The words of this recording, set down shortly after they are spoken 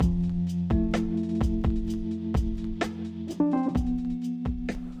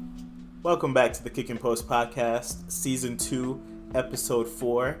Welcome back to the Kick and Post Podcast, Season 2, Episode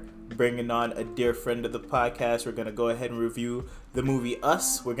 4. Bringing on a dear friend of the podcast. We're going to go ahead and review the movie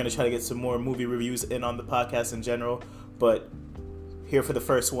Us. We're going to try to get some more movie reviews in on the podcast in general. But here for the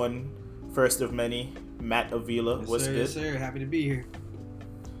first one, first of many, Matt Avila. Yes, What's sir, good? Yes, sir. Happy to be here.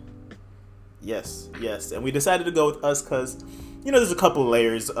 Yes. And we decided to go with Us because, there's a couple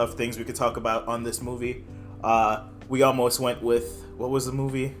layers of things we could talk about on this movie. We almost went with, what was the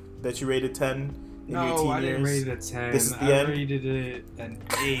movie that you rated 10 in your teen years? No, I didn't rate it a 10. This is the I end? rated it an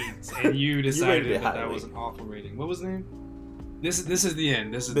 8, and you decided it that highly. was an awful rating. What was the name? This is the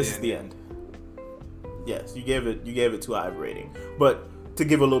end. This is the end. Yes, you gave it too high of a rating. But to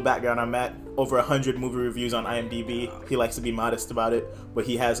give a little background on Matt, over 100 movie reviews on IMDb. He likes to be modest about it, but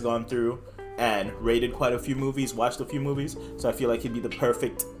he has gone through and rated quite a few movies, watched a few movies. So I feel like he'd be the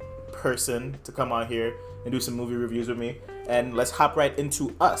perfect person to come on here and do some movie reviews with me. And let's hop right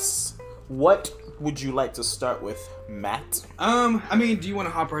into Us. What would you like to start with, Matt? Do you want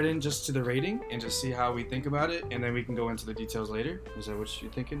to hop right in just to the rating and just see how we think about it, and then we can go into the details later? Is that what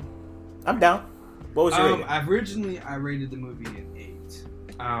you're thinking? I'm down. What was your rating? Originally, I rated the movie an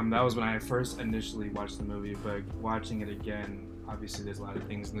 8. That was when I first initially watched the movie, but watching it again, obviously there's a lot of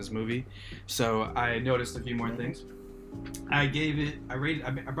things in this movie, so I noticed a few more things. I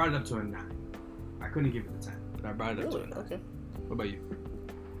brought it up to a 9. I couldn't give it a 10, but I brought it up to a 9. Okay. What about you?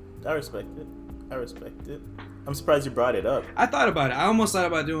 I respect it. I'm surprised you brought it up. I thought about it. I almost thought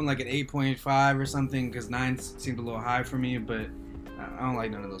about doing like an 8.5 or something, because 9 seemed a little high for me, but I don't like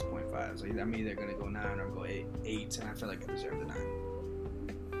none of those 0.5s. So I'm either going to go 9 or go 8, and I feel like I deserve the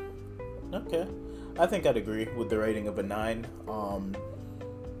 9. Okay. I think I'd agree with the rating of a 9.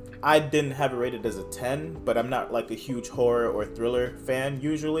 I didn't have it rated as a 10, but I'm not like a huge horror or thriller fan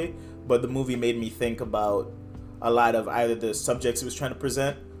usually. But the movie made me think about a lot of either the subjects it was trying to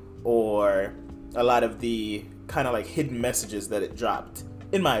present or a lot of the kind of like hidden messages that it dropped,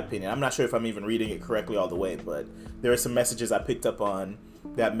 in my opinion. I'm not sure if I'm even reading it correctly all the way, but there are some messages I picked up on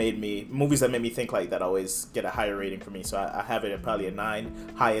that movies that made me think like that always get a higher rating for me. So I have it at probably a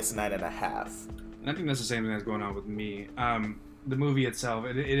 9, highest 9.5. And I think that's the same thing that's going on with me. The movie itself,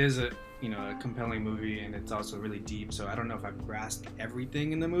 it is a compelling movie, and it's also really deep. So I don't know if I've grasped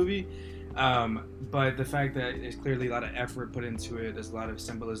everything in the movie, but the fact that there's clearly a lot of effort put into it, there's a lot of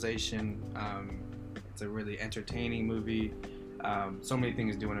symbolization. It's a really entertaining movie. So many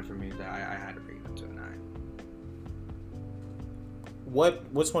things doing it for me that I had to bring it up to a 9.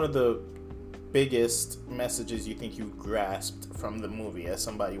 What's one of the biggest messages you think you grasped from the movie as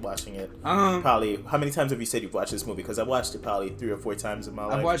somebody watching it? Probably, how many times have you said you've watched this movie? Because I've watched it probably 3 or 4 times in my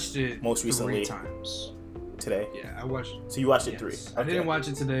life. I watched it most recently 3 times. Today? Yeah, I watched. So you watched it yes. 3? Okay. I didn't watch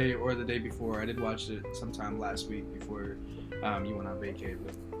it today or the day before. I did watch it sometime last week before you went on vacation.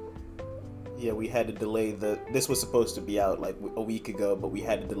 Yeah, we had to delay this was supposed to be out like a week ago, but we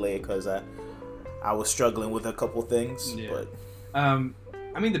had to delay it because I was struggling with a couple things. Yeah. But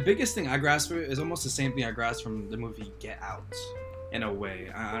the biggest thing I grasped is almost the same thing I grasped from the movie Get Out, in a way.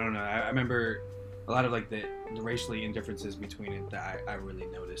 I don't know. I remember a lot of like the racially indifferences between it that I really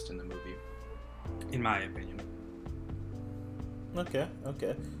noticed in the movie, in my opinion. Okay.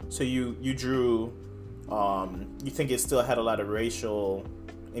 So you drew, you think it still had a lot of racial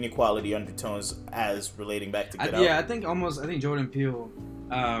inequality undertones as relating back to Get Out? Yeah, I think Jordan Peele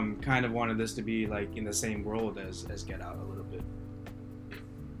kind of wanted this to be like in the same world as Get Out a little bit.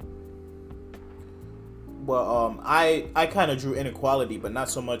 Well, I kind of drew inequality, but not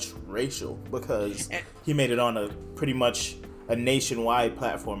so much racial, because he made it on a pretty much a nationwide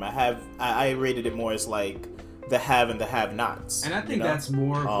platform. I rated it more as like the have and the have-nots. And I think that's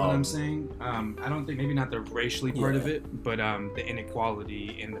more of what I'm saying. I don't think, maybe not the racially part of it, but the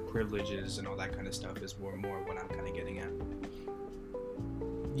inequality and the privileges and all that kind of stuff is more what I'm kind of getting at.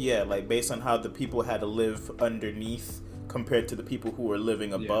 Yeah, like based on how the people had to live underneath compared to the people who were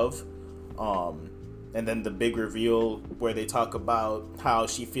living above. And then the big reveal where they talk about how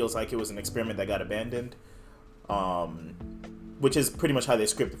she feels like it was an experiment that got abandoned, which is pretty much how they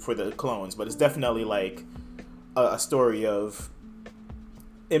scripted for the clones. But it's definitely like a story of,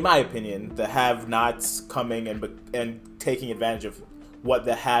 in my opinion, the have-nots coming and taking advantage of what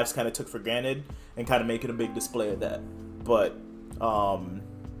the haves kind of took for granted and kind of making a big display of that. But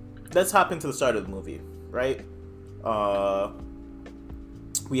let's hop into the start of the movie, right?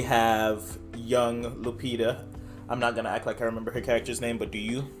 We have young Lupita. I'm not going to act like I remember her character's name, but do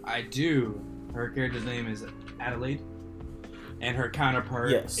you? I do. Her character's name is Adelaide, and her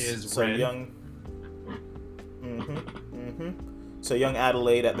counterpart is Red. So young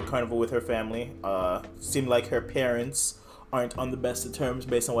Adelaide at the carnival with her family. Seemed like her parents aren't on the best of terms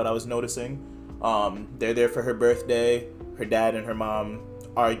based on what I was noticing. They're there for her birthday. Her dad and her mom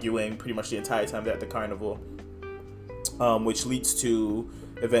arguing pretty much the entire time they're at the carnival, which leads to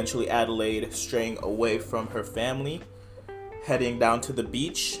eventually Adelaide straying away from her family, heading down to the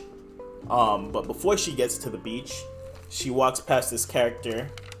beach. But before she gets to the beach, she walks past this character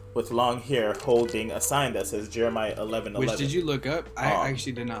with long hair holding a sign that says Jeremiah 11:11. Which did you look up? I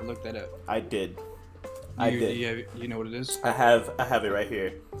actually did not look that up. I did. You know what it is? I have it right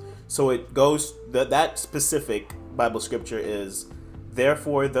here. So it goes, that specific Bible scripture is,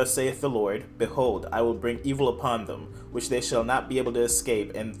 "Therefore thus saith the Lord, Behold, I will bring evil upon them, which they shall not be able to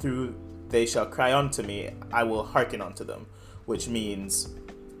escape, and through they shall cry unto me, I will hearken unto them." Which means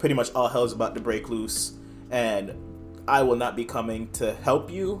pretty much all hell's about to break loose, and I will not be coming to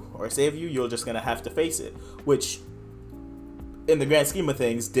help you or save you. You're just going to have to face it. Which, in the grand scheme of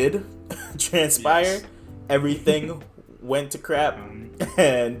things, did transpire. Yes. Everything went to crap,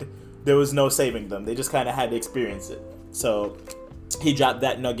 and there was no saving them. They just kind of had to experience it. So he dropped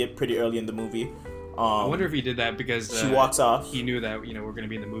that nugget pretty early in the movie. I wonder if he did that because she walks off. He knew that we're going to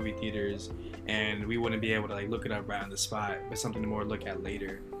be in the movie theaters, and we wouldn't be able to look it up right on the spot, but something to more look at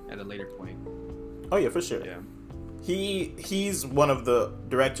later, at a later point. Oh yeah, for sure. Yeah. He's one of the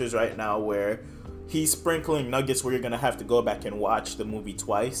directors right now where he's sprinkling nuggets where you're going to have to go back and watch the movie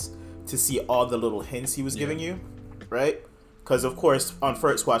twice to see all the little hints he was giving you, right? Because, of course, on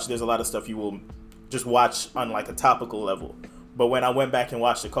first watch, there's a lot of stuff you will just watch on a topical level. But when I went back and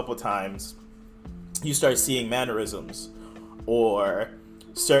watched a couple times, you start seeing mannerisms or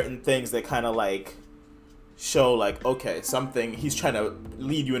certain things that kind of show okay, something, he's trying to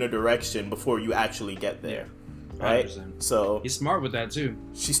lead you in a direction before you actually get there. Right? 100%. So he's smart with that too.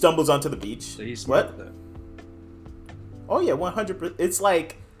 She stumbles onto the beach. So he's smart with that. Oh yeah,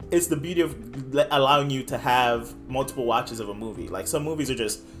 100%. It's the beauty of allowing you to have multiple watches of a movie. Some movies are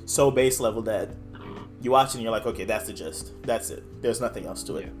just so base level that you watch and you're like, okay, that's the gist. That's it. There's nothing else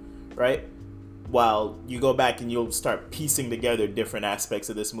to it. Yeah. Right? While you go back and you'll start piecing together different aspects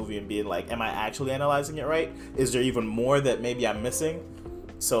of this movie and being like, am I actually analyzing it right? Is there even more that maybe I'm missing?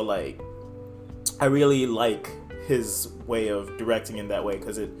 So I really like his way of directing in that way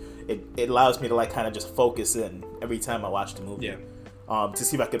because it allows me to kind of just focus in every time I watch the movie. Yeah. To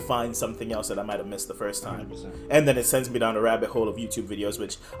see if I could find something else that I might have missed the first time. 100%. And then it sends me down a rabbit hole of YouTube videos,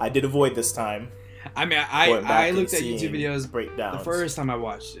 which I did avoid this time. I mean, I looked at YouTube videos breakdowns the first time I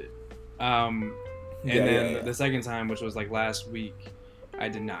watched it. And then the second time, which was last week, I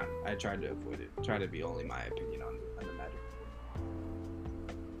did not. I tried to avoid it. Try to be only my opinion on the matter.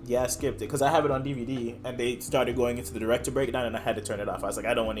 Yeah, I skipped it because I have it on DVD and they started going into the director breakdown and I had to turn it off. I was like,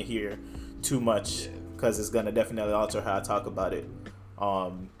 I don't want to hear too much because it's going to definitely alter how I talk about it.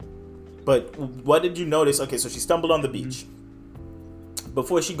 But what did you notice? Okay, so she stumbled on the beach.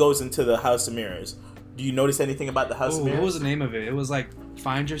 Before she goes into the House of Mirrors, do you notice anything about the House of Mirrors? What was the name of it? It was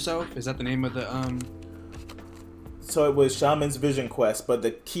Find Yourself? Is that the name of the So it was Shaman's Vision Quest, but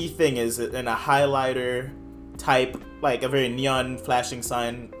the key thing is in a highlighter type, a very neon flashing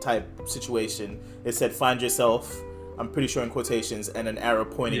sign type situation, it said "Find Yourself," I'm pretty sure in quotations, and an arrow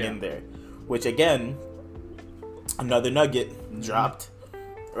pointing in there, which again, another nugget dropped,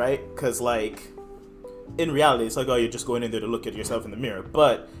 right? Because in reality, it's oh, you're just going in there to look at yourself in the mirror,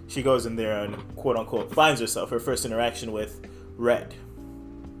 but she goes in there and quote unquote finds herself, her first interaction with Red,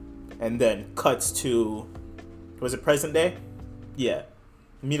 and then cuts to, was it present day? Yeah,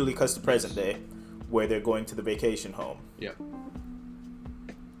 immediately cuts to present day, where they're going to the vacation home. Yep.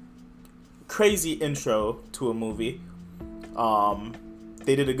 Crazy intro to a movie.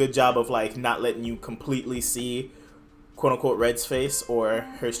 They did a good job of not letting you completely see quote unquote Red's face or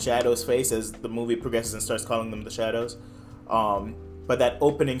her shadow's face as the movie progresses and starts calling them the shadows. But that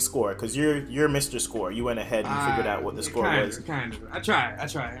opening score, because you're Mr. Score, you went ahead and figured out what the score was. Kind of. I try.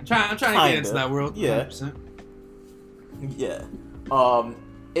 I'm trying to get into that world. Yeah. 100%. Yeah.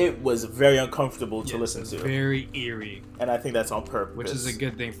 It was very uncomfortable to listen to. Very eerie. And I think that's on purpose. Which is a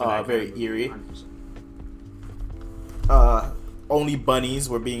good thing for that. Very eerie. Only bunnies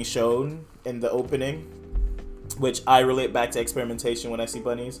were being shown in the opening, which I relate back to experimentation when I see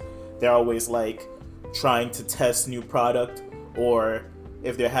bunnies. They're always trying to test new product, or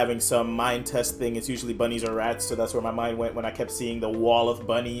if they're having some mind test thing, it's usually bunnies or rats. So that's where my mind went when I kept seeing the wall of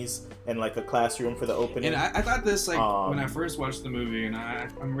bunnies in a classroom for the opening. And I thought this when I first watched the movie, and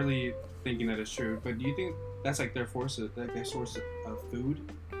I'm really thinking that it's true. But do you think that's their source of food?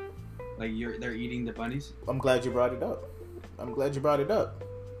 They're eating the bunnies? I'm glad you brought it up.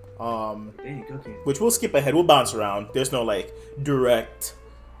 Dang, okay. Which we'll skip ahead. We'll bounce around. There's no direct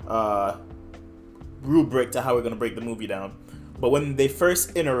rubric to how we're gonna break the movie down. But when they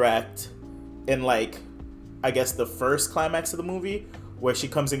first interact in like, I guess the first climax of the movie, where she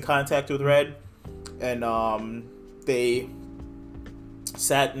comes in contact with Red, and they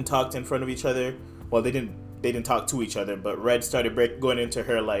sat and talked in front of each other. Well, they didn't talk to each other, but Red started going into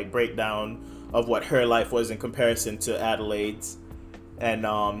her like breakdown of what her life was in comparison to Adelaide's.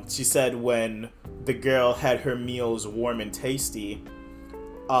 And she said when the girl had her meals warm and tasty,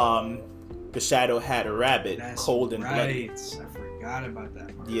 the shadow had a rabbit. That's cold and bloody. I forgot about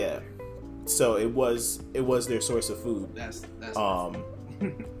that part. Yeah. So it was their source of food. That's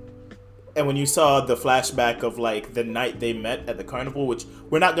And when you saw the flashback of like the night they met at the carnival, which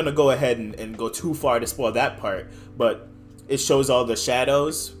we're not gonna go ahead and go too far to spoil that part, but it shows all the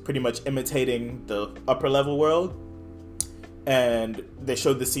shadows pretty much imitating the upper level world. And they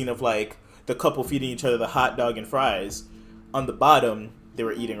showed the scene of like the couple feeding each other the hot dog and fries. On the bottom, they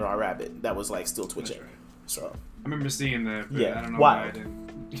were eating raw rabbit that was like still twitching. Right. So I remember seeing that, but yeah, I don't know why I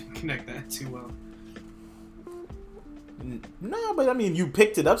didn't connect that too well. No, but I mean, you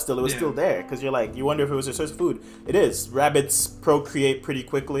picked it up still. It was still there because you're like, you wonder if it was a source of food. It is. Rabbits procreate pretty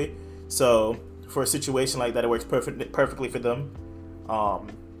quickly, so for a situation like that, it works perfectly for them.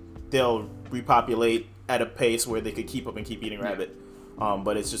 They'll repopulate at a pace where they could keep up and keep eating rabbit.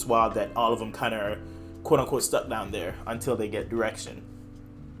 But it's just wild that all of them kind of are quote unquote stuck down there until they get direction.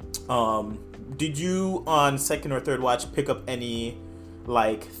 Did you on second or third watch pick up any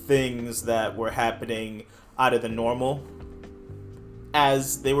like things that were happening out of the normal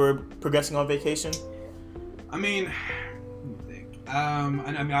as they were progressing on vacation? I mean, let me think. I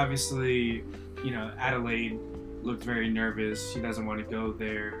mean, obviously, you know, Adelaide looked very nervous. She doesn't want to go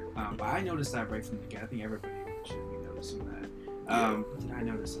there. But I noticed that right from the get. I think everybody should be noticing that. Did I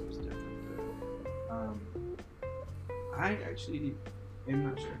notice that was different? I actually am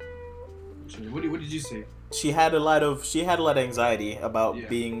not sure. What did you see? She had a lot of anxiety about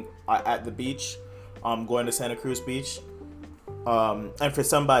being at the beach, going to Santa Cruz Beach, and for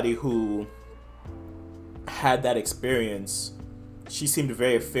somebody who had that experience, she seemed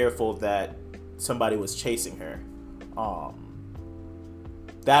very fearful that somebody was chasing her.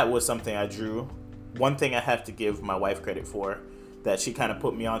 That was something I drew. One thing I have to give my wife credit for, that she kind of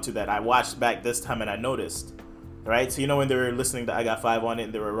put me onto, that I watched back this time and I noticed. Right? So you know when they were listening to I Got Five on it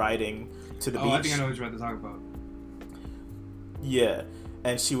and they were riding to the beach? I think I know what you're about to talk about. Yeah.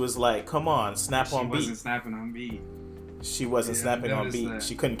 And she was like, come on, snap on beat. She wasn't snapping on beat. She wasn't snapping on beat. That.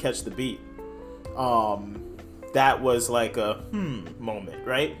 She couldn't catch the beat. That was like a moment,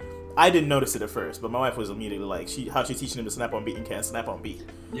 right? I didn't notice it at first, but my wife was immediately like, how she's teaching him to snap on beat and can't snap on beat.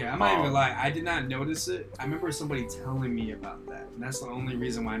 Yeah, I'm not even gonna lie. I did not notice it. I remember somebody telling me about that, and that's the only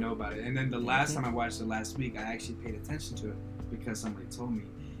reason why I know about it. And then the last time I watched it last week, I actually paid attention to it because somebody told me,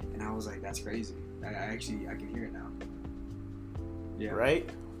 and I was like, "That's crazy." I can hear it now. Yeah. Right.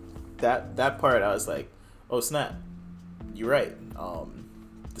 That part, I was like, "Oh snap, you're right."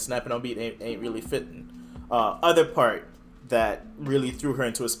 The snapping on beat ain't really fitting. Other part that really threw her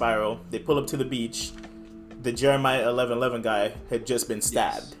into a spiral. They pull up to the beach. The Jeremiah 11:11 guy had just been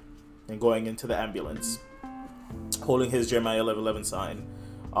stabbed and going into the ambulance, holding his Jeremiah 11:11 sign.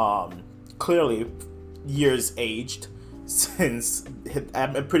 Clearly, years aged since.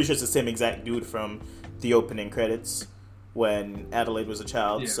 I'm pretty sure it's the same exact dude from the opening credits when Adelaide was a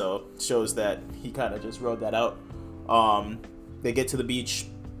child. Yeah. So shows that he kind of just wrote that out. They get to the beach.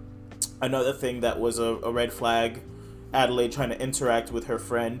 Another thing that was a red flag. Adelaide trying to interact with her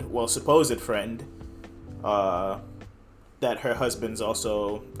friend, well, supposed friend, that her husband's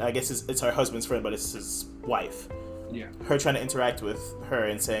also, I guess it's her husband's friend, but it's his wife. Yeah. Her trying to interact with her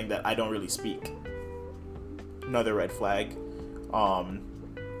and saying that I don't really speak. Another red flag.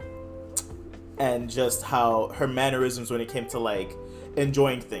 And just how her mannerisms when it came to like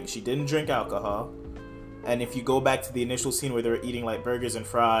enjoying things. She didn't drink alcohol. And if you go back to the initial scene where they were eating like burgers and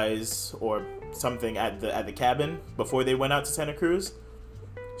fries or something at the cabin before they went out to Santa Cruz,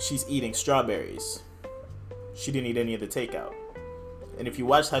 she's eating strawberries. She didn't eat any of the takeout. And if you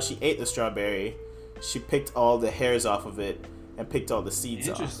watch how she ate the strawberry, she picked all the hairs off of it and picked all the seeds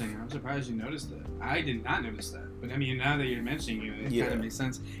off. Interesting. I'm surprised you noticed that. I did not notice that. But I mean, now that you're mentioning it, kind of makes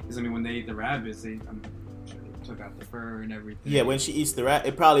sense. Because I mean, when they ate the rabbits, they took out the fur and everything. Yeah, when she eats the rat,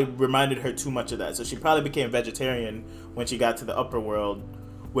 it probably reminded her too much of that. So she probably became vegetarian when she got to the upper world.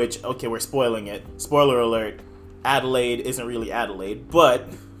 Which, okay, we're spoiling it. Spoiler alert, Adelaide isn't really Adelaide, but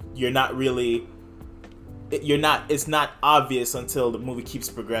it's not obvious until the movie keeps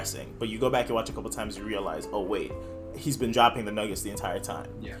progressing. But you go back and watch a couple times, you realize, oh wait, he's been dropping the nuggets the entire time.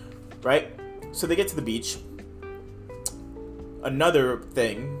 Yeah. Right? So they get to the beach. Another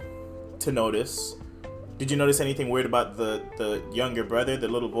thing to notice Did you notice anything weird about the younger brother, the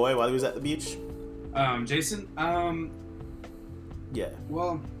little boy, while he was at the beach? Jason. Yeah.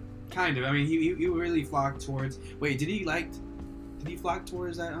 Well, kind of. I mean, he really flocked towards. Wait, did he flock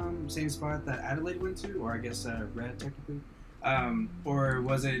towards that same spot that Adelaide went to, or I guess Red technically, or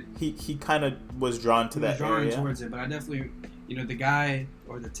was it? He kind of was drawn to that area. Towards it, but I definitely, the guy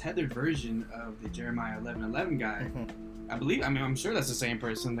or the tethered version of the Jeremiah 11:11 guy. I believe. I mean, I'm sure that's the same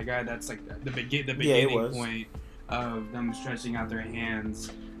person. The guy that's like the beginning point of them stretching out their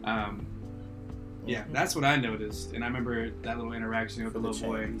hands. Yeah, that's what I noticed, and I remember that little interaction with the little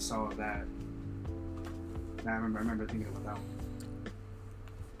boy. He saw that. And I remember thinking about that one.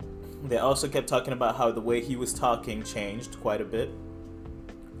 They also kept talking about how the way he was talking changed quite a bit.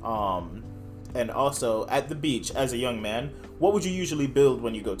 And also at the beach, as a young man, what would you usually build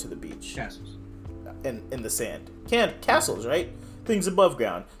when you go to the beach? Castles. In the sand. Castles, right? Things above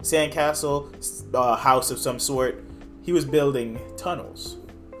ground. Sand castle, house of some sort. He was building tunnels.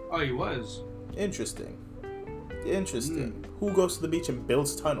 Oh, he was? Interesting. Who goes to the beach and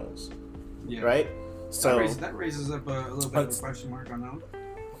builds tunnels? Yeah. Right? So that raises up a little bit of a question mark on that one.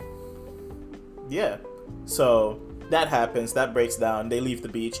 Yeah. So that happens. That breaks down. They leave the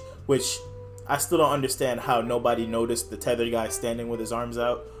beach, which I still don't understand how nobody noticed the tethered guy standing with his arms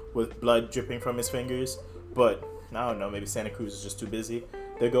out with blood dripping from his fingers. But I don't know. Maybe Santa Cruz is just too busy.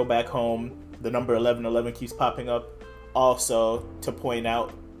 They go back home. The number 1111 keeps popping up. Also, to point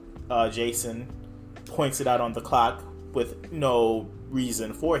out, Jason points it out on the clock with no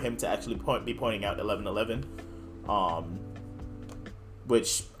reason for him to actually be pointing out 1111.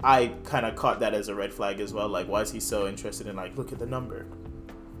 Which I kind of caught that as a red flag as well. Like, why is he so interested in, like, look at the number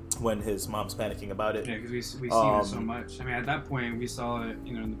when his mom's panicking about it? Yeah, because we see it so much. I mean, at that point, we saw it,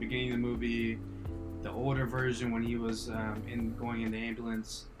 in the beginning of the movie, the older version when he was going in the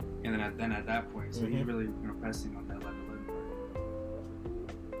ambulance, and then at that point, so he's really pressing on that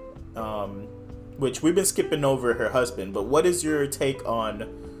 1111 part. Which we've been skipping over her husband, but what is your take on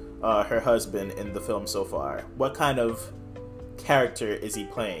her husband in the film so far? What kind of character is he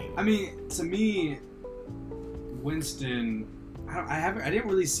playing? I mean, to me, Winston, I didn't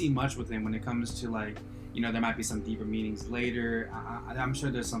really see much with him when it comes to, like, there might be some deeper meanings later. I'm sure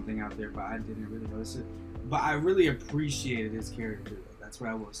there's something out there, but I didn't really notice it. But I really appreciated his character. That's what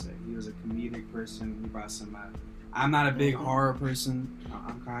I will say. He was a comedic person. He brought some. I'm not a big horror person.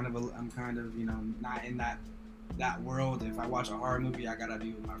 I'm kind of not in that world. If I watch a horror movie, I gotta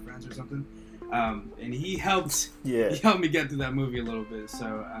be with my friends or something. And he helped. Yeah. He helped me get through that movie a little bit.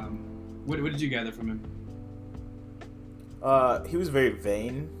 So, what did you gather from him? He was very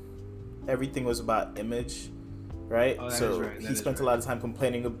vain. Everything was about image, right? Oh, so he spent a lot of time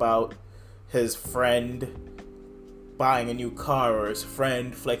complaining about his friend buying a new car, or his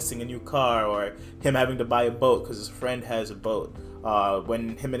friend flexing a new car, or him having to buy a boat because his friend has a boat.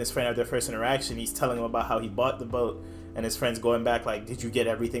 When him and his friend have their first interaction, he's telling him about how he bought the boat, and his friend's going back like, did you get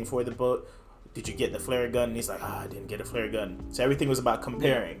everything for the boat? Did you get the flare gun? And he's like, I didn't get a flare gun. So everything was about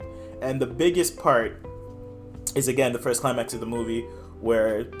comparing. Yeah. And the biggest part is, again, the first climax of the movie,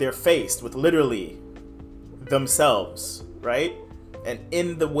 where they're faced with literally themselves, right? And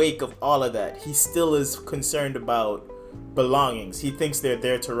in the wake of all of that, he still is concerned about belongings. He thinks they're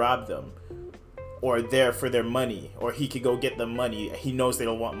there to rob them, or there for their money, or he could go get them money. He knows they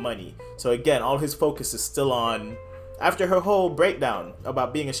don't want money. So again, all his focus is still on, after her whole breakdown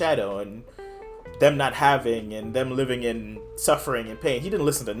about being a shadow and them not having and them living in suffering and pain, he didn't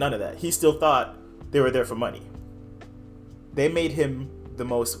listen to none of that. He still thought they were there for money. They made him the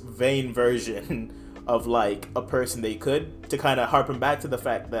most vain version of, like, a person they could, to kind of harpen back to the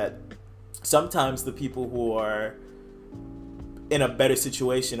fact that sometimes the people who are in a better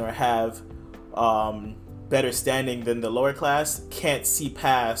situation or have better standing than the lower class can't see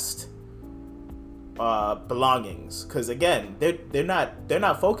past belongings, because again, they're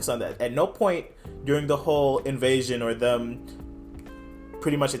not focused on that. At no point during the whole invasion or them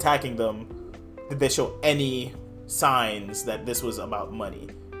pretty much attacking them did they show any signs that this was about money.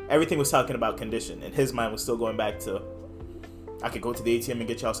 Everything was talking about condition, and his mind was still going back to, I could go to the ATM and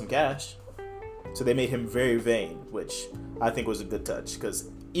get y'all some cash. So they made him very vain, which I think was a good touch, because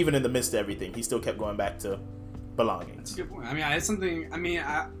even in the midst of everything, he still kept going back to belongings. That's a good point. I mean, it's something. I mean,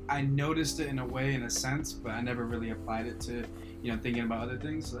 I noticed it in a way, in a sense, but I never really applied it to, thinking about other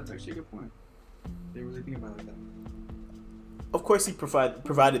things. So that's actually a good point. They really think about it like that. Of course, he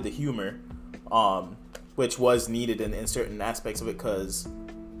provided the humor, which was needed in certain aspects of it, because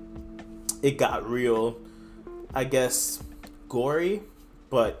it got real, I guess, gory,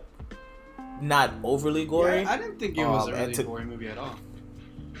 but not overly gory. Yeah, I didn't think it was a really gory movie at all.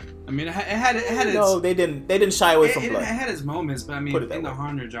 I mean, it had its. No, they didn't. They didn't shy away from blood. It had its moments, but I mean, in the way.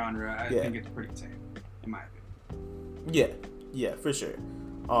 horror genre, I think it's pretty tame, in my opinion. Yeah, for sure.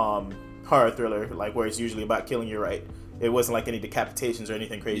 Horror thriller, like where it's usually about killing, you're right. It wasn't like any decapitations or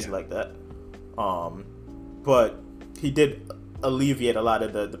anything crazy like that. But he did alleviate a lot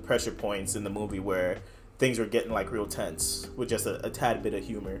of the pressure points in the movie where things were getting like real tense with just a tad bit of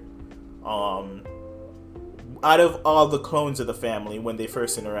humor. Out of all the clones of the family when they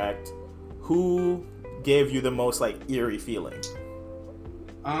first interact, who gave you the most like eerie feeling?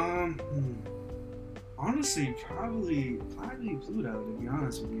 Honestly, probably Pluto, to be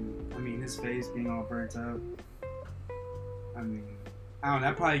honest with you. I mean, his face being all burnt up. I mean, I don't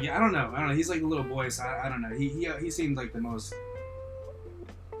know. I don't know. He's like a little boy, so I don't know. He seemed like the most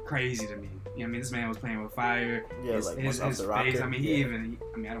crazy to me. You know, I mean, this man was playing with fire. Yeah, his face. I mean,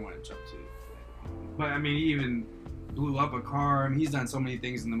 I don't want to jump too, but I mean, he even blew up a car. I mean, he's done so many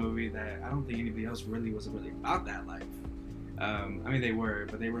things in the movie that I don't think anybody else was really about that life. I mean, they were,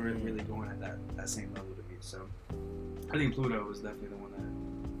 but they weren't really going at that same level to me. So I think Pluto was definitely the one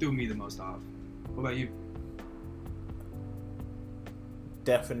that threw me the most off. What about you?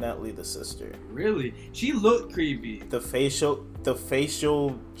 Definitely the sister. Really? She looked creepy. The facial,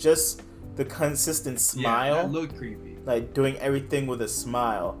 just the consistent smile. Yeah, that looked creepy. Like doing everything with a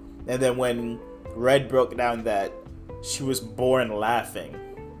smile. And then when Red broke down that she was born laughing,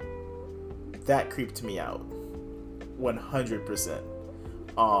 that creeped me out. 100%.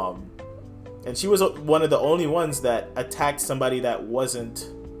 And she was one of the only ones that attacked somebody that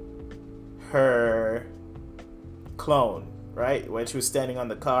wasn't her clone, right? When she was standing on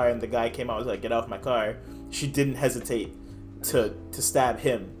the car and the guy came out and was like, "Get off my car," she didn't hesitate to stab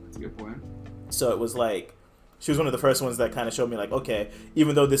him. That's a good point. So it was like, she was one of the first ones that kind of showed me like, okay,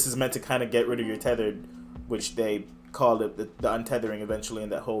 even though this is meant to kind of get rid of your tethered, which they called it the untethering eventually in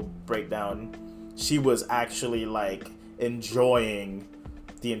that whole breakdown, she was actually like enjoying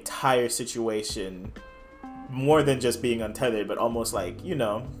the entire situation more than just being untethered, but almost like, you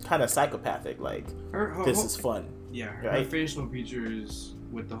know, kind of psychopathic, like this is fun. Yeah, right? Her facial features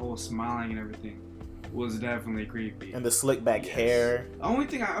with the whole smiling and everything was definitely creepy. And the slick back hair. The only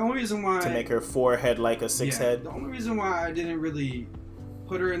reason why to make her forehead like a six head. The only reason why I didn't really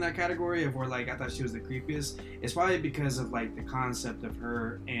put her in that category of where like I thought she was the creepiest is probably because of like the concept of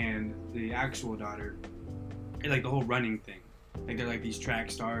her and the actual daughter, and like the whole running thing. Like they're like these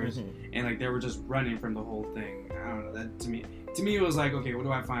track stars, and like they were just running from the whole thing. I don't know. That to me it was like, okay, what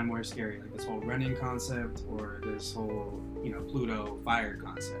do I find more scary? Like this whole running concept or this whole, you know, Pluto fire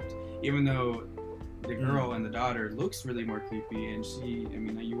concept? Even though the girl and the daughter looks really more creepy, and she, I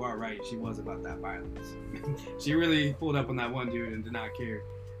mean, you are right, she was about that violence. She really pulled up on that one dude and did not care.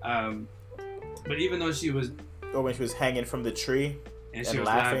 But even though she was, or when she was hanging from the tree and she was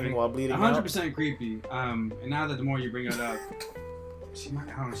laughing while bleeding 100% creepy. And now that the more you bring it up, she might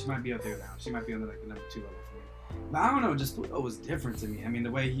be up there now. She might be on like the number 2 level for me. But I don't know, just Pluto was different to me. I mean,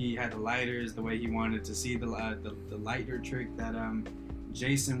 the way he had the lighters, the way he wanted to see the lighter trick that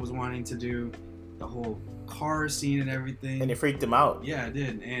Jason was wanting to do, the whole car scene and everything. And it freaked him out. Yeah, it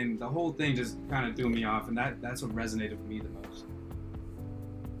did. And the whole thing just kind of threw me off, and that's what resonated with me the most.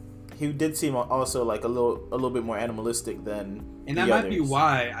 He did seem also like a little bit more animalistic than and that the might others. be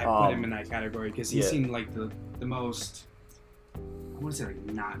why I put him in that category, because he seemed like the most, I want to say like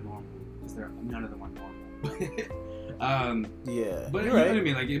not normal, because none of them are normal. Yeah, but you're you right. know what I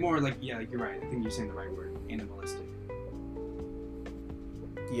mean, like more like, yeah, like you're right. I think you're saying the right word, animalistic.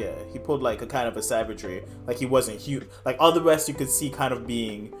 Yeah, he pulled like a kind of a savagery, like he wasn't human. Like all the rest, you could see kind of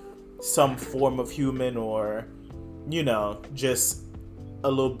being some form of human, or, you know, just a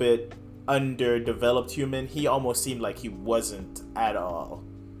little bit underdeveloped human. He almost seemed like he wasn't at all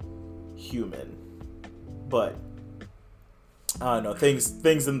human. But I don't know,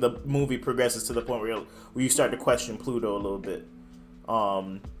 things in the movie progresses to the point where you start to question Pluto a little bit.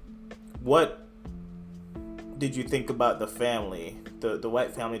 What did you think about the family, the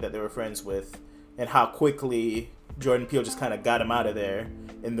white family that they were friends with, and how quickly Jordan Peele just kind of got him out of there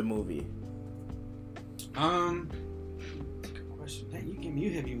in the movie? Good question. Dang, you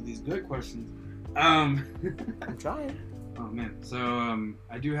hit me with these good questions. I'm trying. Oh man, so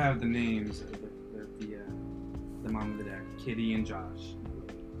I do have the names of the mom and the dad, Kitty and Josh.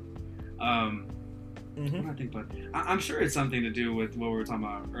 I think, but I'm sure it's something to do with what we were talking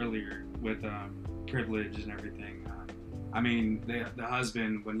about earlier with privilege and everything. I mean, the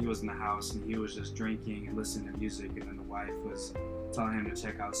husband, when he was in the house and he was just drinking and listening to music, and then the wife was telling him to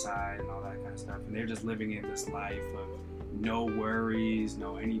check outside and all that kind of stuff, and they're just living in this life of no worries,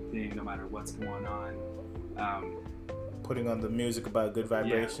 no anything, no matter what's going on. putting on the music about good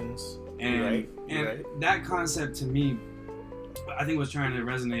vibrations. And You're right. That concept to me, I think was trying to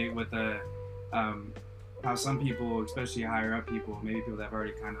resonate with how some people, especially higher up people, maybe people that have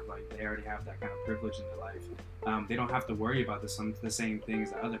already kind of like they already have that kind of privilege in their life. They don't have to worry about the same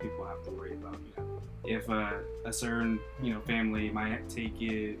things that other people have to worry about. You know, if a certain family might take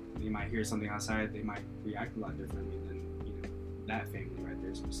it, they might hear something outside, they might react a lot differently than that family right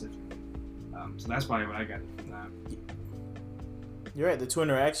there specifically. So that's probably what I got from that. You're right. The two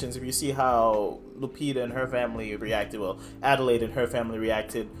interactions, if you see how Lupita and her family reacted, well, Adelaide and her family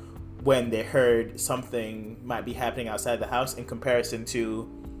reacted when they heard something might be happening outside the house in comparison to,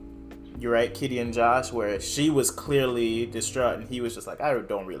 you're right, Kitty and Josh, where she was clearly distraught and he was just like, I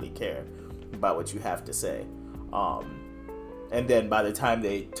don't really care about what you have to say. And then by the time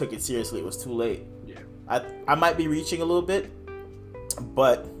they took it seriously, it was too late. Yeah. I might be reaching a little bit,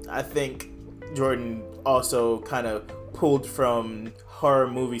 but I think Jordan also kind of pulled from horror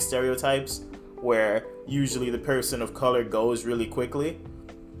movie stereotypes where usually the person of color goes really quickly.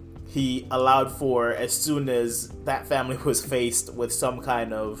 He allowed for, as soon as that family was faced with some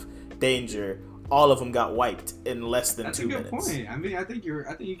kind of danger, all of them got wiped in less than 2 minutes. That's a good point. I mean, I think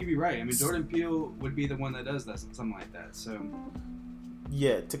you could be right. I mean, Jordan Peele would be the one that does that, something like that. So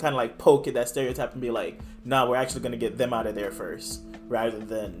yeah, to kind of like poke at that stereotype and be like, nah, we're actually going to get them out of there first, rather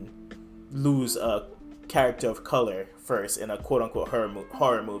than lose a character of color first in a quote-unquote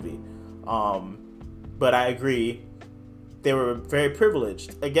horror movie. But I agree, they were very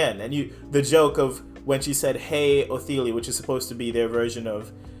privileged again. And the joke of when she said, hey Ophelia, which is supposed to be their version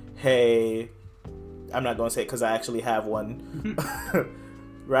of hey, I'm not going to say it because I actually have one,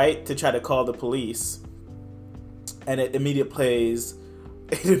 right, to try to call the police, and it immediately plays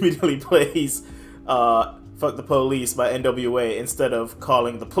Fuck the Police by NWA instead of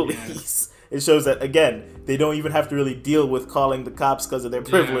calling the police. Yeah. It shows that, again, they don't even have to really deal with calling the cops because of their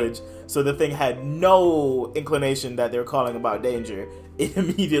privilege. Yeah. So the thing had no inclination that they were calling about danger. It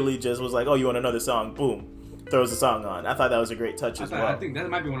immediately just was like, oh, you want another song? Boom. Throws the song on. I thought that was a great touch as well. I think that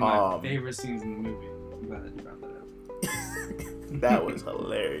might be one of my favorite scenes in the movie. I'm glad that you brought that up. That was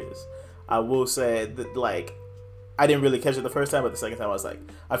hilarious. I will say that, like, I didn't really catch it the first time, but the second time I was like,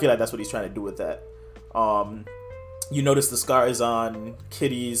 I feel like that's what he's trying to do with that. You notice the scars on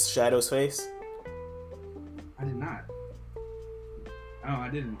Kitty's Shadow's face? I did not. Oh, I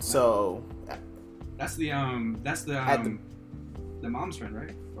didn't. So that's the mom's friend,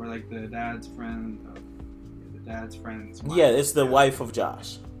 right? Or like the dad's friend. The dad's friend's wife. Yeah, it's the wife of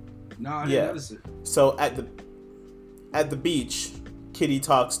Josh. No, I didn't notice it. So at the beach, Kitty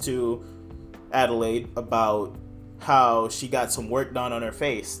talks to Adelaide about how she got some work done on her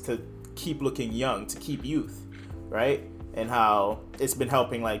face to keep looking young, to keep youth, right? And how it's been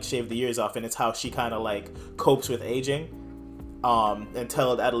helping like shave the years off, and it's how she kind of like copes with aging, and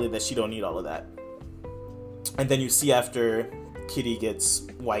tell Adelaide that she don't need all of that. And then you see after Kitty gets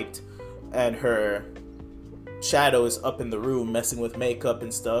wiped and her shadow is up in the room messing with makeup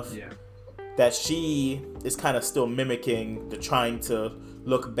and stuff, that she is kind of still mimicking the trying to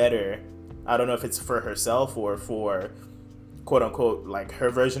look better. I don't know if it's for herself or for quote unquote like her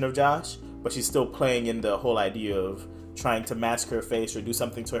version of Josh, but she's still playing in the whole idea of trying to mask her face or do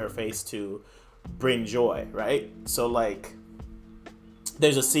something to her face to bring joy, right? So like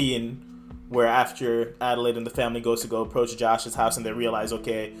there's a scene where after Adelaide and the family goes to go approach Josh's house and they realize,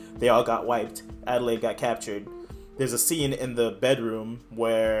 okay, they all got wiped, Adelaide got captured. There's a scene in the bedroom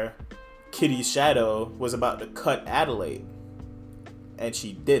where Kitty's shadow was about to cut Adelaide and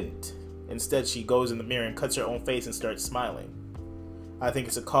she didn't. Instead, she goes in the mirror and cuts her own face and starts smiling. I think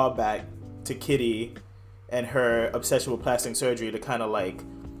it's a callback to Kitty and her obsession with plastic surgery to kind of like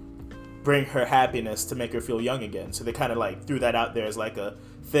bring her happiness to make her feel young again. So they kind of like threw that out there as like a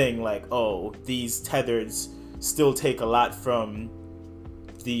thing, like, oh, these tethereds still take a lot from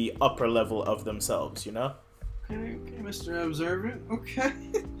the upper level of themselves, you know? Okay, Mr. Observant. Okay.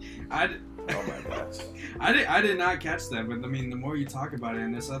 Oh my gosh. I did not catch that, but I mean, the more you talk about it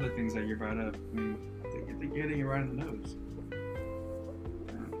and there's other things that you brought up, I mean, I think you're hitting it right in the nose.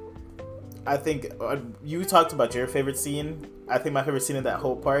 I think you talked about your favorite scene. I think my favorite scene in that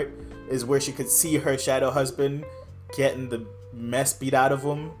whole part is where she could see her shadow husband getting the mess beat out of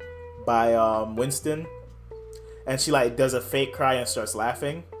him by Winston, and she like does a fake cry and starts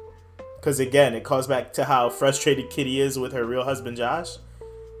laughing, because again it calls back to how frustrated Kitty is with her real husband Josh,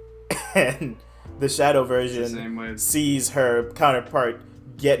 and the shadow version sees her counterpart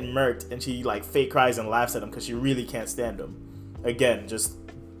get murked and she like fake cries and laughs at him because she really can't stand him. Again, just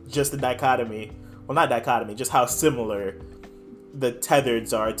the dichotomy, well, not dichotomy, just how similar the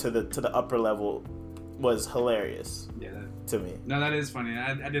tethereds are to the upper level was hilarious. Yeah, to me. No, that is funny.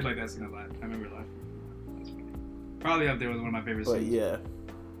 I did like that scene a lot. I remember laughing. That's funny. Probably up there with one of my favorite scenes. But yeah,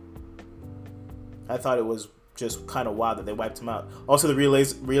 I thought it was just kind of wild that they wiped him out. Also, the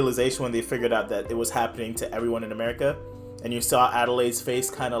realization when they figured out that it was happening to everyone in America, and you saw Adelaide's face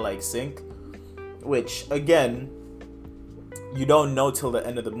kind of like sink, which again, you don't know till the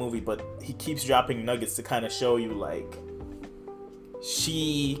end of the movie, but he keeps dropping nuggets to kind of show you like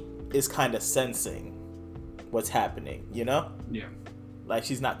she is kind of sensing what's happening, you know? Yeah. Like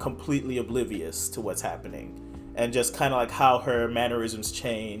she's not completely oblivious to what's happening. And just kind of like how her mannerisms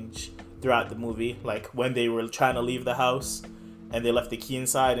change throughout the movie. Like when they were trying to leave the house and they left the key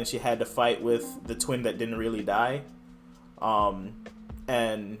inside and she had to fight with the twin that didn't really die.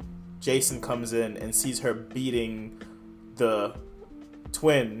 And Jason comes in and sees her beating the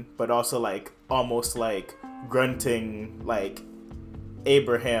twin, but also like almost like grunting like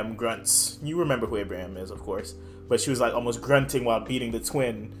Abraham grunts. You remember who Abraham is, of course. But she was like almost grunting while beating the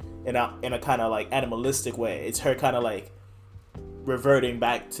twin in a kind of like animalistic way. It's her kind of like reverting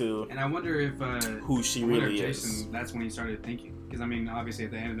back to. And I wonder if who she really Jason, is. That's when he started thinking. Because I mean, obviously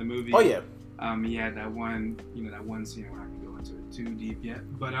at the end of the movie. Oh yeah. He had that one, that one scene. We're not gonna go into it too deep yet,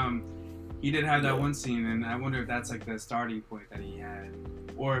 but he did have that one scene, and I wonder if that's like the starting point that he had,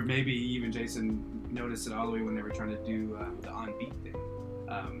 or maybe even Jason noticed it all the way when they were trying to do the on beat thing.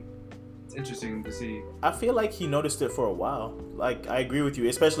 It's interesting to see. I feel like he noticed it for a while. Like, I agree with you.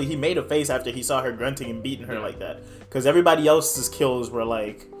 Especially, he made a face after he saw her grunting and beating her like that. Because everybody else's kills were,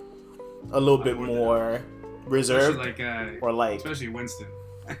 like, a little bit more reserved. Especially Winston.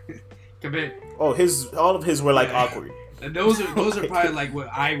 All of his were, like, awkward. Those are probably, like, what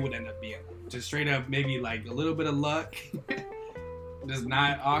I would end up being. Just straight up, maybe, like, a little bit of luck. Just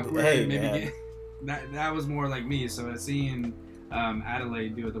not awkward. Hey, maybe that was more like me. So seeing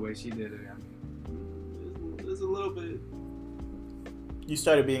Adelaide do it the way she did it, I mean, there's a little bit. You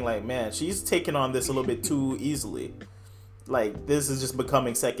started being like, man, she's taking on this a little bit too easily. Like, this is just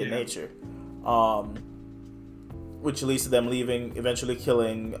becoming second nature. Which leads to them leaving, eventually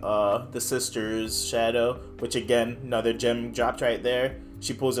killing the sister's shadow, which again, another gem dropped right there.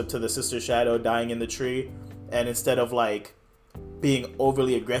 She pulls up to the sister's shadow dying in the tree, and instead of like being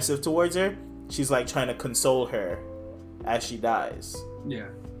overly aggressive towards her, she's like trying to console her as she dies. Yeah.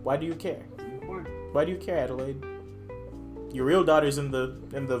 Why do you care? Why do you care, Adelaide? Your real daughter's in the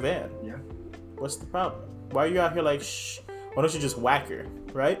van. Yeah. What's the problem? Why are you out here like, shh? Why don't you just whack her,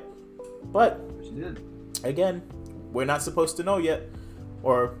 right? But she did. Again, we're not supposed to know yet,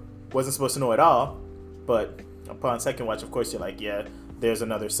 or wasn't supposed to know at all. But upon second watch, of course, you're like, yeah, there's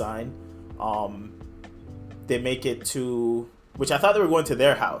another sign. They make it to, which I thought they were going to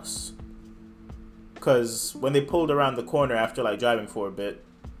their house, because when they pulled around the corner after like driving for a bit,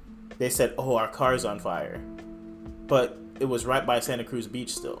 they said, "Oh, our car's on fire," but it was right by Santa Cruz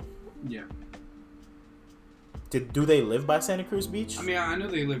Beach still. Yeah. Do they live by Santa Cruz Beach? I mean, I know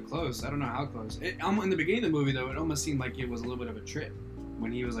they live close. I don't know how close. In the beginning of the movie, though, it almost seemed like it was a little bit of a trip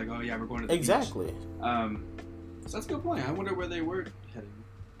when he was like, "Oh yeah, we're going to the beach." Exactly. So that's a good point. I wonder where they were heading.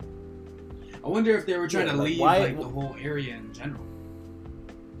 I wonder if they were trying to leave the whole area in general.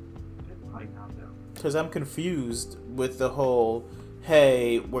 Because I'm confused with the whole,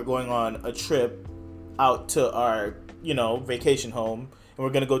 hey, we're going on a trip out to our, vacation home, and we're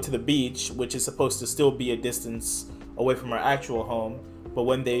going to go to the beach, which is supposed to still be a distance away from our actual home. But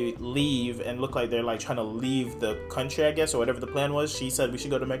when they leave and look like they're like trying to leave the country, I guess, or whatever the plan was, she said we should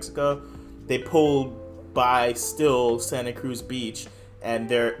go to Mexico. They pulled by still Santa Cruz Beach, and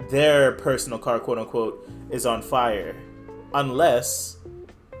their personal car, quote unquote, is on fire. Unless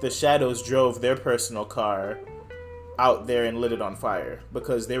the Shadows drove their personal car out there and lit it on fire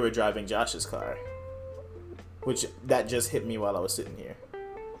because they were driving Josh's car. Which, that just hit me while I was sitting here.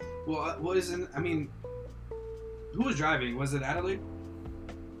 Well, who was driving? Was it Adelaide?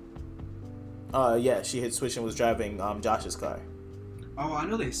 Yeah, she hit switch and was driving Josh's car. Oh, I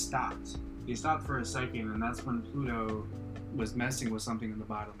know they stopped. They stopped for a second, and that's when Pluto was messing with something in the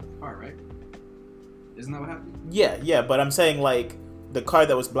bottom of the car, right? Isn't that what happened? Yeah, but I'm saying, like, the car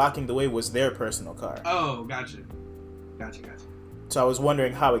that was blocking the way was their personal car. Oh, gotcha. So I was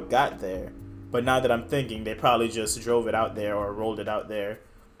wondering how it got there. But now that I'm thinking, they probably just drove it out there or rolled it out there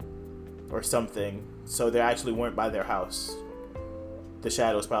or something. So they actually weren't by their house. The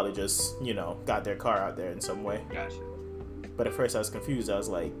Shadows probably just, got their car out there in some way. Gotcha. But at first I was confused. I was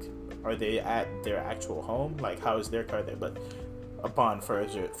like, are they at their actual home? Like, how is their car there? But upon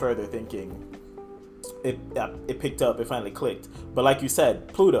further thinking, it picked up. It finally clicked. But like you said,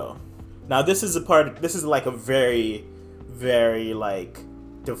 Pluto. Now this is like a very, very like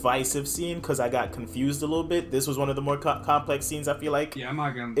divisive scene because I got confused a little bit. This was one of the more complex scenes, I feel like. Yeah, I'm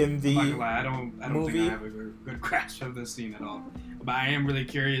not gonna lie. I don't movie. think I have a good grasp of this scene at all. But I am really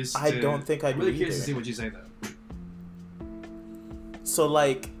curious. I don't think I do really curious either. to see what you say though. So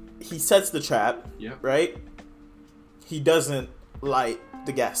like he sets the trap. Yep. Right. He doesn't light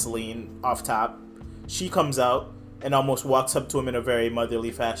the gasoline off top. She comes out and almost walks up to him in a very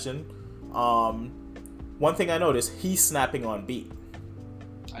motherly fashion. One thing I noticed, he's snapping on beat.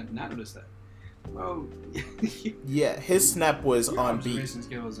 I did not notice that. Oh, yeah, his snap was on beat.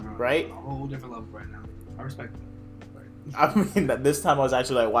 Skills are on right? A whole different level right now. I respect that. I mean, this time I was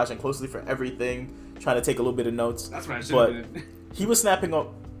actually like watching closely for everything, trying to take a little bit of notes. That's what I should have did. He was snapping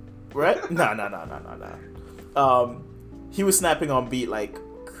on, right? No. He was snapping on beat like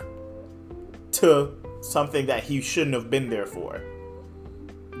to something that he shouldn't have been there for,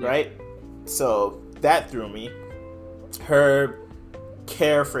 right? So that threw me. Her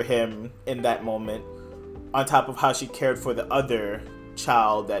care for him in that moment, on top of how she cared for the other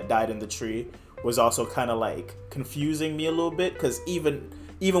child that died in the tree, was also kind of like confusing me a little bit, because even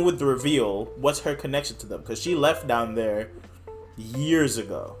with the reveal, what's her connection to them? Because she left down there years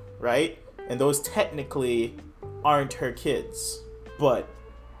ago, right? And those technically aren't her kids, but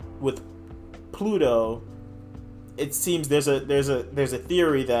with Pluto, it seems there's a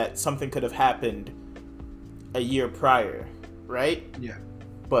theory that something could have happened a year prior, right? Yeah.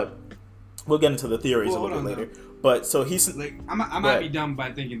 But we'll get into the theories a little bit later. Though. But so he's like, I might be dumb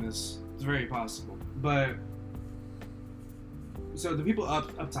by thinking this. It's very possible. But so the people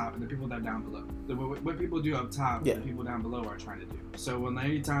up top and the people that are down below. What people do up top, the people down below are trying to do. So when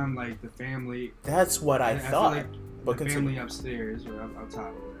anytime like the family, that's what I thought. Feel like but the family upstairs or up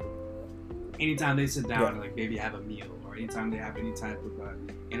top, anytime they sit down and like maybe have a meal, or anytime they have any type of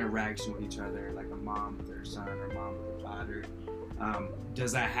interaction with each other, like a mom with her son or mom with her daughter,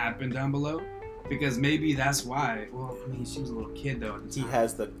 does that happen down below? Because maybe that's why. Well, I mean, she was a little kid though at the time. He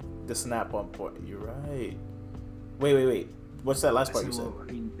has the snap on point. You're right. Wait. What's that last part you said? Well,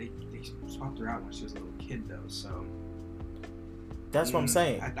 I mean, they swapped her out when she was a little kid though, so. That's what I'm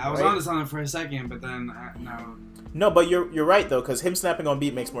saying. I was on to something for a second, but then no. No, but you're right though, because him snapping on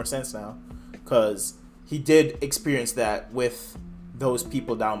beat makes more sense now, because he did experience that with those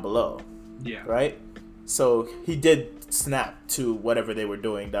people down below. Yeah. Right. So he did snap to whatever they were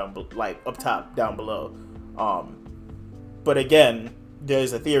doing like up top, down below. But again,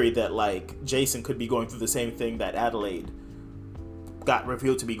 there's a theory that like Jason could be going through the same thing that Adelaide got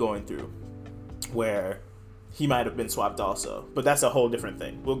revealed to be going through, where he might have been swapped also. But that's a whole different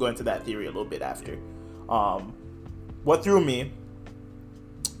thing. We'll go into that theory a little bit after. What threw me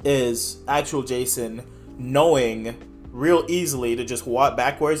is actual Jason knowing real easily to just walk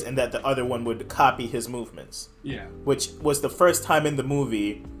backwards and that the other one would copy his movements. Yeah. Which was the first time in the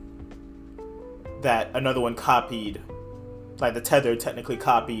movie that another one copied, like the tether technically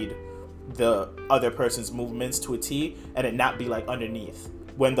copied the other person's movements to a T, and it not be like underneath.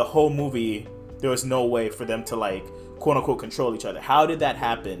 When the whole movie, there was no way for them to like quote unquote control each other. How did that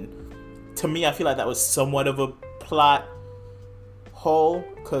happen? To me, I feel like that was somewhat of a plot hole,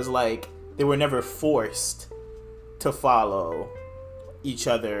 because like they were never forced to follow each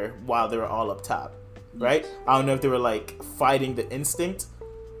other while they were all up top, right? I don't know if they were like fighting the instinct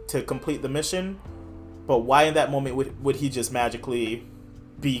to complete the mission, but why in that moment would he just magically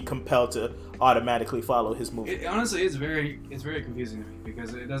be compelled to automatically follow his movement? Honestly, it's very confusing to me,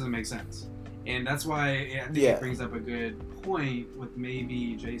 because it doesn't make sense, and that's why I think it brings up a good point with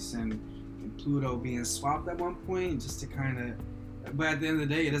maybe Jason and Pluto being swapped at one point, just to kind of. But at the end of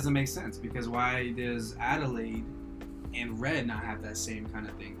the day, it doesn't make sense, because why does Adelaide and Red not have that same kind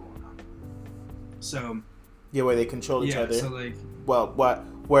of thing going on? So yeah, where they control each other. So like,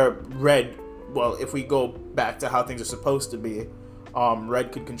 where Red, if we go back to how things are supposed to be,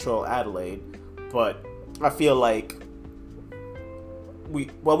 Red could control Adelaide, but I feel like we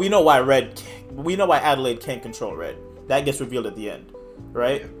know why Adelaide can't control Red. That gets revealed at the end,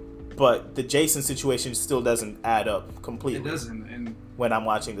 right? Yeah. But the Jason situation still doesn't add up completely. It doesn't, and when I'm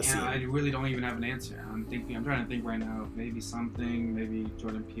watching the scene, I really don't even have an answer. I'm trying to think right now. Maybe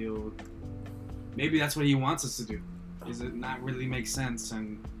Jordan Peele. Maybe that's what he wants us to do. Is it not really make sense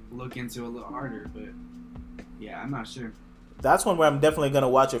and look into it a little harder? But yeah, I'm not sure. That's one where I'm definitely gonna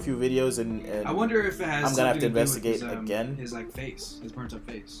watch a few videos and I wonder if it has. I'm gonna have to investigate again. His like face, his burnt up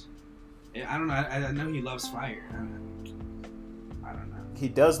face. I don't know. I know he loves fire. I don't know. He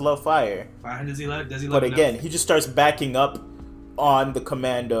does love fire. Does he love? But again, he just starts backing up on the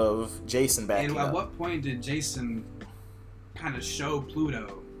command of Jason backing up. And at what point did Jason kind of show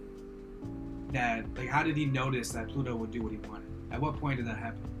Pluto that, like, how did he notice that Pluto would do what he wanted? At what point did that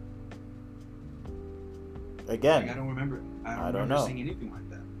happen? Again, I don't remember. I don't remember seeing anything like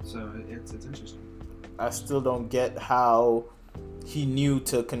that. So it's interesting. I still don't get how he knew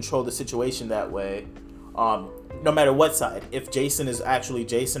to control the situation that way. No matter what side, if Jason is actually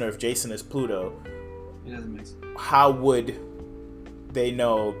Jason or if Jason is Pluto, it doesn't make sense. How would they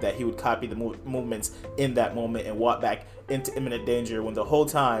know that he would copy the movements in that moment and walk back into imminent danger when the whole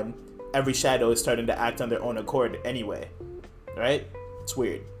time every shadow is starting to act on their own accord anyway? Right? It's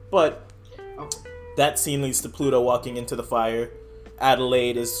weird. But that scene leads to Pluto walking into the fire.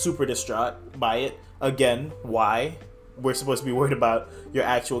 Adelaide is super distraught by it. Again, why? We're supposed to be worried about your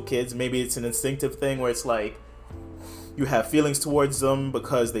actual kids. Maybe it's an instinctive thing where it's like you have feelings towards them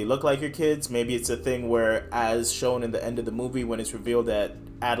because they look like your kids. Maybe it's a thing where, as shown in the end of the movie, when it's revealed that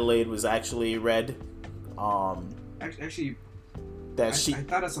Adelaide was actually Red, actually, that I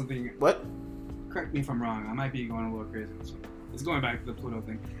thought of something. What? Correct me if I'm wrong. I might be going a little crazy. It's going back to the Pluto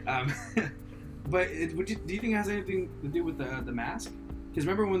thing. But do you think it has anything to do with the mask? Because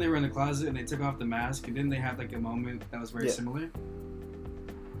remember when they were in the closet and they took off the mask, and then they had like a moment that was very similar.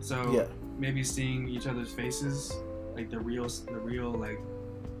 So maybe seeing each other's faces, like their real self.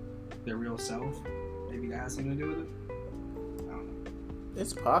 Maybe that has something to do with it. I don't know.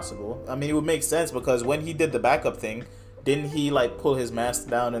 It's possible. I mean, it would make sense because when he did the backup thing, didn't he like pull his mask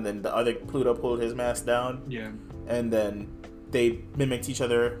down and then the other Pluto pulled his mask down? Yeah. And then they mimicked each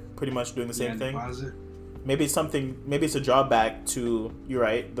other, pretty much doing the same thing. Closet. Maybe it's a drawback to, you're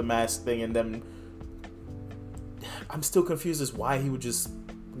right, the mask thing, and then I'm still confused as why he would just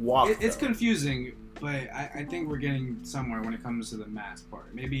walk. It's confusing, but I think we're getting somewhere when it comes to the mask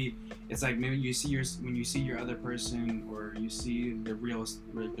part. Maybe it's like when you see your other person or you see the real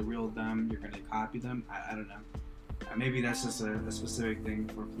them, you're gonna copy them. I don't know. Maybe that's just a specific thing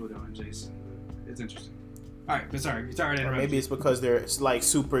for Pluto and Jason. But it's interesting. All right, but sorry to interrupt. Maybe it's because they're like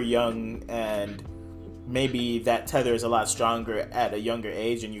super young and maybe that tether is a lot stronger at a younger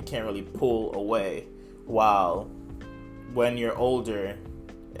age and you can't really pull away, while when you're older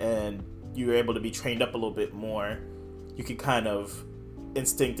and you're able to be trained up a little bit more, you can kind of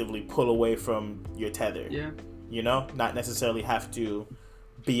instinctively pull away from your tether. Yeah. You know, not necessarily have to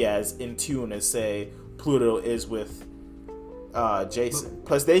be as in tune as, say, Pluto is with Jason.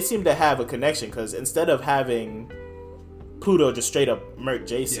 Plus, they seem to have a connection because instead of having Pluto just straight up murk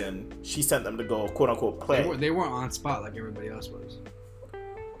Jason, she sent them to go quote unquote play. They weren't on spot like everybody else was.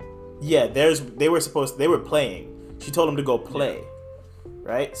 Yeah, they were playing. She told them to go play,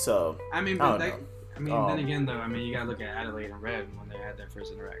 right? So I mean, then again though, you gotta look at Adelaide and Red when they had their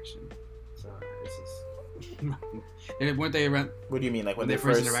first interaction. So it's just weren't they? What do you mean, like when they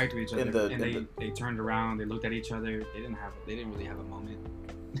first interacted with each other? They turned around, they looked at each other. They didn't really have a moment.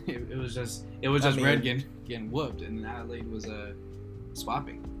 It was just Red getting whooped, and Adelaide was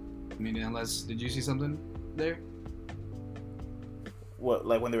swapping. I mean, did you see something there? What,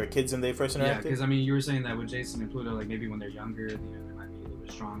 like when they were kids and they first interacted? Yeah, because you were saying that with Jason and Pluto, like maybe when they're younger, they might be a little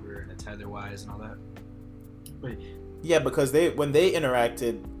bit stronger and tether-wise and all that. But yeah, because when they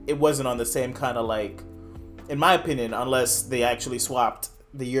interacted, it wasn't on the same kind of like, in my opinion, unless they actually swapped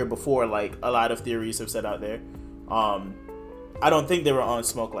the year before, like a lot of theories have said out there. I don't think they were on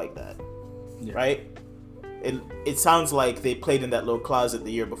smoke like that, right? It sounds like they played in that little closet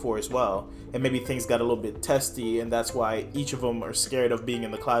the year before as well, and maybe things got a little bit testy, and that's why each of them are scared of being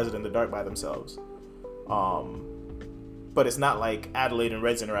in the closet in the dark by themselves. But it's not like Adelaide and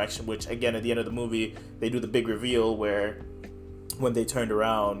Red's interaction, which again at the end of the movie they do the big reveal where when they turned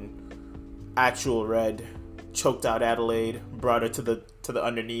around, actual Red choked out Adelaide, brought her to the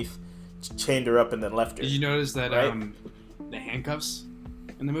underneath, chained her up, and then left her. Did you notice that the handcuffs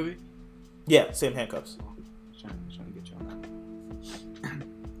in the movie? Yeah, same handcuffs. Trying to get you on that.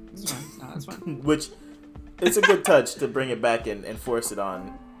 It's fine. No, that's fine. Which, it's a good touch to bring it back and force it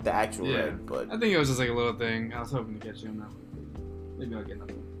on the actual Red. But I think it was just like a little thing. I was hoping to get you on that one. Maybe I'll get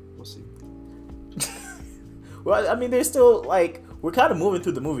another one. We'll see. Well, there's still, like, we're kind of moving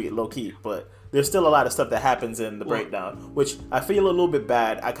through the movie low-key, but there's still a lot of stuff that happens in the breakdown, which I feel a little bit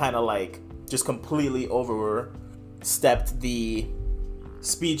bad. I kind of, like, just completely overstepped the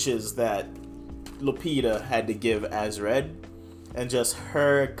speeches that Lupita had to give as Red, and just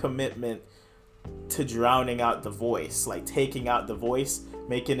her commitment to drowning out the voice, like taking out the voice,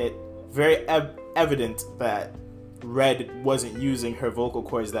 making it very evident that Red wasn't using her vocal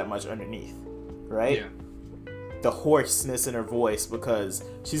cords that much underneath, right? Yeah. The hoarseness in her voice because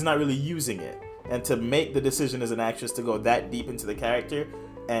she's not really using it, and to make the decision as an actress to go that deep into the character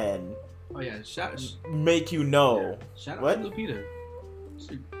and shout make you know shout out what to Lupita.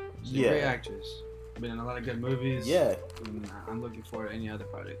 She's a great actress. been in a lot of good movies. Yeah. And I'm looking forward to any other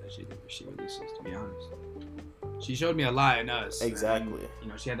project that she releases, to be honest. She showed me a lot in Us. Exactly.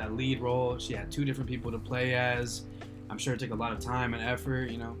 And, she had that lead role. She had 2 different people to play as. I'm sure it took a lot of time and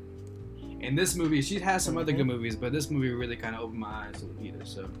effort, In this movie, she has some other good movies, but this movie really kind of opened my eyes to Lupita,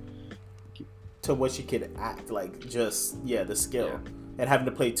 so. To what she could act like, the skill. Yeah. And having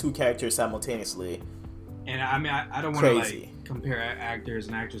to play 2 characters simultaneously. And I mean, I don't want to compare actors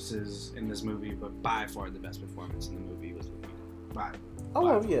and actresses in this movie, but by far the best performance in the movie was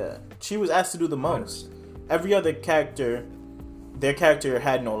Lupita. Yeah. She was asked to do the most. 100%. Every other character, their character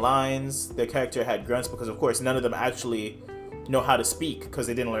had no lines. Their character had grunts because, of course, none of them actually know how to speak because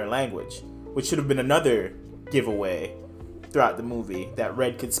they didn't learn language, which should have been another giveaway throughout the movie that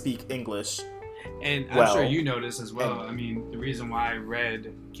Red could speak English. And I'm sure you noticed as well. I mean, the reason why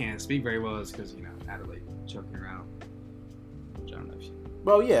Red can't speak very well is because, Adelaide choking around. Which I don't know if she...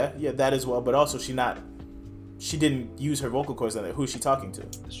 Well, yeah, that as well. But also, she didn't use her vocal cords on it. Who's she talking to?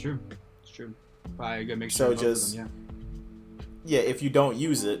 It's true. Probably a good mixture of both of them, if you don't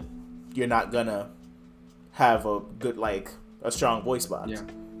use it, you're not gonna have a good, a strong voice box. Yeah.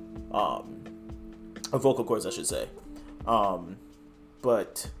 Or vocal cords, I should say.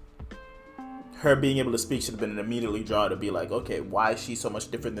 But her being able to speak should have been an immediately draw to be like, okay, why is she so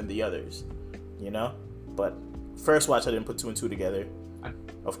much different than the others? But first watch, I didn't put 2 and 2 together.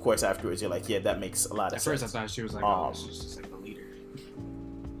 Of course, afterwards, you're like, yeah, that makes a lot of sense. At first, I thought she was like, she's just like the leader.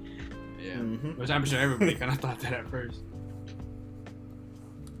 Yeah. Which I'm sure everybody kind of thought that at first.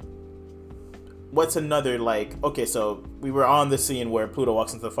 What's another, okay, so we were on the scene where Pluto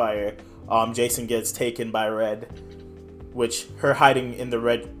walks into the fire. Jason gets taken by Red, which her hiding in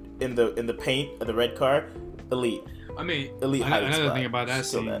the paint of the red car, elite. I mean, elite another thing about that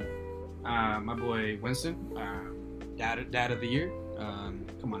Still scene, my boy Winston, dad of the year.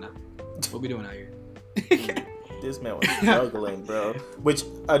 Come on now, what we doing out here? This man was struggling, bro. Which,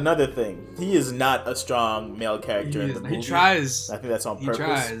 another thing, he is not a strong male character in the movie. He tries. I think that's on purpose. He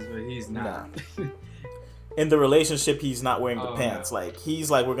tries, but he's not. Nah. In the relationship, he's not wearing the pants. No. He's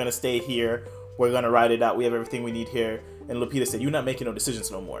like, we're gonna stay here. We're gonna ride it out. We have everything we need here. And Lupita said, "You're not making no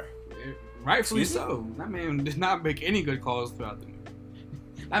decisions no more." Rightfully so. That man did not make any good calls throughout the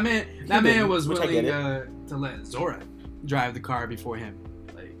movie. That man was willing to let Zora drive the car before him.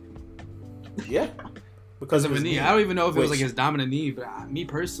 Yeah. Because of a knee. I don't even know if it was his dominant knee, but me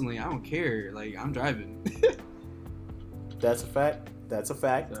personally, I don't care. I'm driving. That's a fact.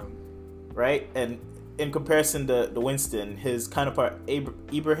 So. Right? And in comparison to Winston, his counterpart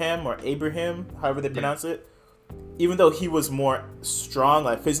Abraham, however they pronounce it, even though he was more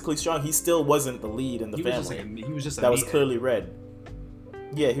strong, physically strong, he still wasn't the lead in the family. He was just a that was clearly Red.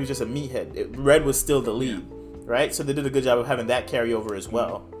 Yeah, he was just a meathead. Red was still the lead, right? So they did a good job of having that carry over as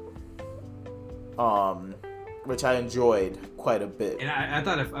well. Which I enjoyed quite a bit. And I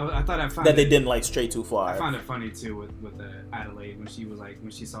found that they didn't stray too far. I found it funny too with Adelaide when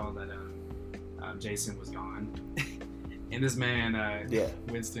she saw that Jason was gone, and this man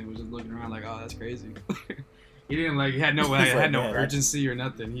Winston was just looking around like, oh, that's crazy. He didn't had no urgency or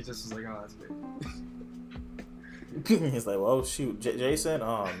nothing. He just was like, oh, that's crazy. He's like, well, shoot, Jason.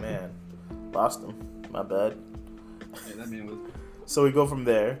 Oh man, lost him. My bad. Yeah, that man was. So we go from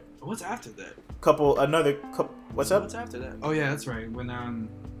there. What's after that? What's up? What's after that? Oh yeah, that's right. When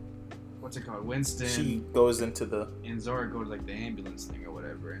what's it called? Winston. She goes into and Zora go to the ambulance thing or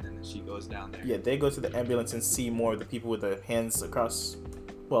whatever, and then she goes down there. Yeah, they go to the ambulance and see more of the people with their hands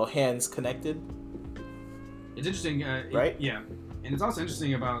hands connected. It's interesting, right? Yeah, and it's also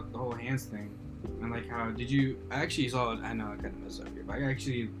interesting about the whole hands thing, and how did you? I actually saw. I know I kind of messed up here, but I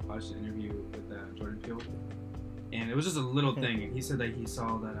actually watched an interview with Jordan Peele, and it was just a little thing, and he said that he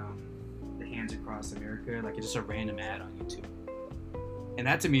saw that the Hands Across America, it's just a random ad on YouTube, and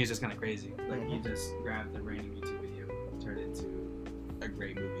that to me is just kind of crazy. He just grabbed the random YouTube video, and turned it into a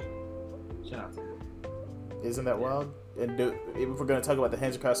great movie. Shout out to him. Isn't that wild? And if we're gonna talk about the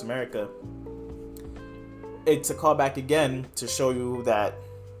Hands Across America, it's a callback again to show you that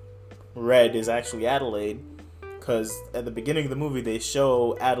Red is actually Adelaide, because at the beginning of the movie they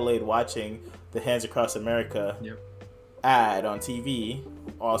show Adelaide watching the Hands Across America ad on TV.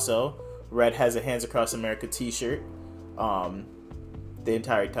 Also, Red has a Hands Across America t-shirt the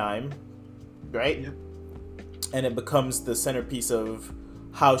entire time, right? Yep. And it becomes the centerpiece of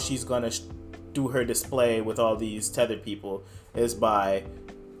how she's gonna do her display with all these tethered people, is by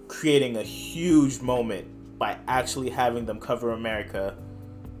creating a huge moment by actually having them cover America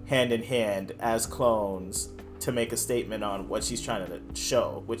hand in hand as clones to make a statement on what she's trying to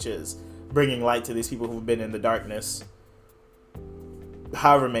show, which is bringing light to these people who've been in the darkness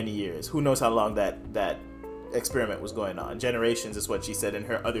however many years. Who knows how long that experiment was going on. Generations is what she said in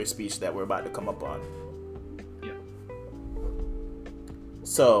her other speech that we're about to come up on. Yeah.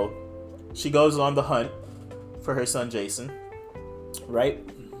 So she goes on the hunt for her son Jason, right?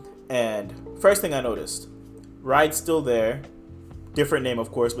 And first thing I noticed, Ride's still there, different name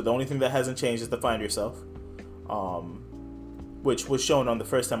of course, but the only thing that hasn't changed is the Find Yourself, which was shown on the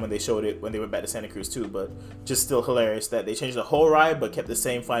first time when they showed it when they went back to Santa Cruz too, but just still hilarious that they changed the whole ride but kept the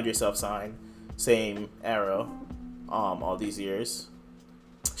same Find Yourself sign, same arrow, all these years.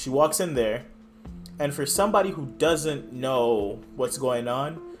 She walks in there, and for somebody who doesn't know what's going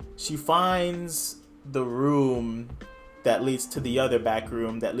on, she finds the room that leads to the other back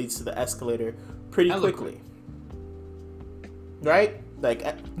room that leads to the escalator pretty quickly. Right? Like,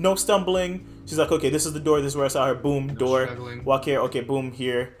 no stumbling. She's like, okay, this is the door. This is where I saw her. Boom, no door. Struggling. Walk here. Okay, boom,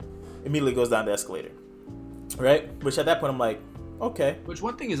 here. Immediately goes down the escalator. Right? Which at that point, I'm like, okay. Which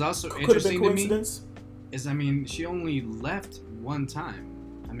one thing is also interesting to me is, I mean, she only left one time.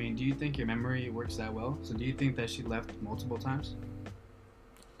 I mean, do you think your memory works that well? So do you think that she left multiple times?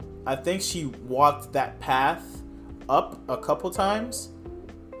 I think she walked that path up a couple times,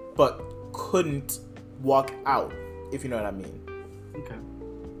 but couldn't walk out, if you know what I mean. Okay.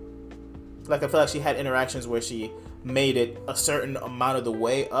 Like, I feel like she had interactions where she made it a certain amount of the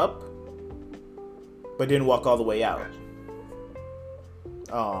way up, but didn't walk all the way out.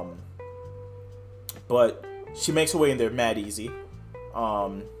 But she makes her way in there mad easy.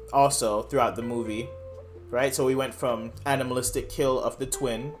 Also, throughout the movie, right? So we went from animalistic kill of the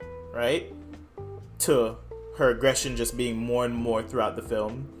twin, right, to her aggression just being more and more throughout the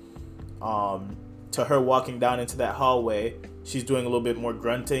film. To her walking down into that hallway, she's doing a little bit more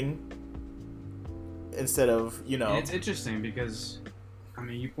grunting instead of, you know. And it's interesting because, I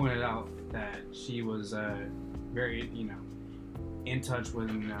mean, you pointed out that she was very, you know, in touch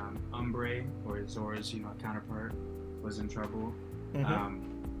when Umbre, or Zora's, you know, counterpart, was in trouble.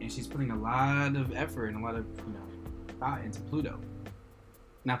 Mm-hmm. And she's putting a lot of effort and a lot of, you know, thought into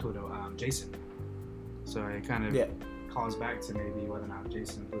Jason. So it kind of calls back to maybe whether or not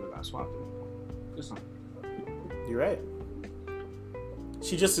Jason and Pluto got swapped. Just something. You're right.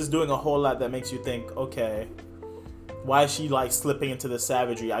 She just is doing a whole lot that makes you think, okay, why is she like slipping into the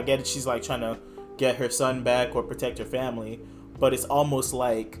savagery? I get it, she's like trying to get her son back or protect her family, but it's almost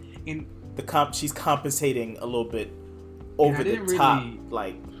like she's compensating a little bit over the top.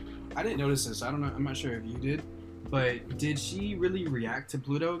 Like, I didn't notice this. I don't know. I'm not sure if you did, but did she really react to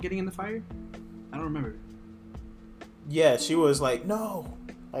Pluto getting in the fire? I don't remember. Yeah, she was like, no,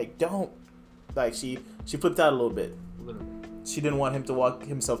 like, don't. Like, she flipped out a little bit. She didn't want him to walk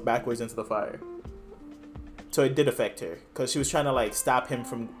himself backwards into the fire. So it did affect her, because she was trying to, like, stop him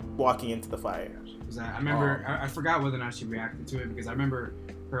from walking into the fire. I remember, I forgot whether or not she reacted to it, because I remember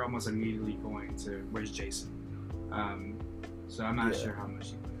her almost immediately going to, where's Jason? So I'm not sure how much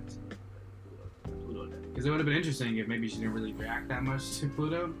she put into Pluto did. Because it would have been interesting if maybe she didn't really react that much to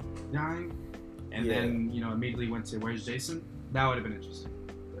Pluto dying, and then, you know, immediately went to, where's Jason? That would have been interesting.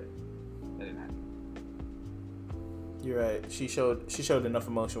 But that didn't happen. You're right. She showed enough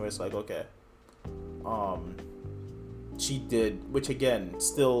emotion where it's like, okay. She did, which again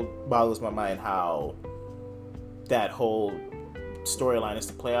still boggles my mind how that whole storyline is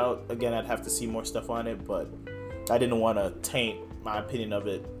to play out. Again, I'd have to see more stuff on it, but I didn't want to taint my opinion of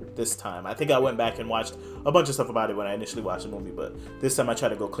it this time. I think I went back and watched a bunch of stuff about it when I initially watched the movie, but this time I tried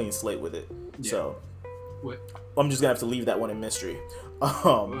to go clean slate with it. Yeah. So I'm just gonna have to leave that one in mystery.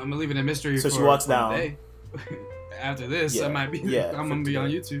 Well, I'm gonna leave it in mystery. So she walks down. Day. After this, I might be. Yeah, I'm gonna be on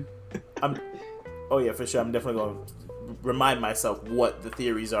YouTube. Oh yeah, for sure. I'm definitely gonna remind myself what the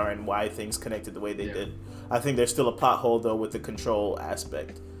theories are and why things connected the way they did. I think there's still a plot hole though with the control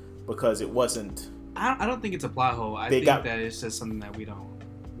aspect, because it wasn't. I don't think it's a plot hole. I think that it's just something that we don't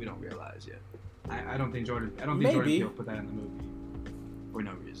realize yet. I don't think Jordan Peele put that in the movie for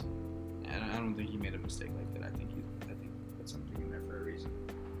no reason. And I don't think he made a mistake like that. I think he put something in there for a reason.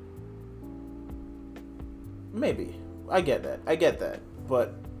 Maybe. I get that.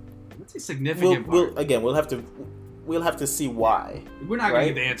 But what's a significant part? We'll have to see why. We're not gonna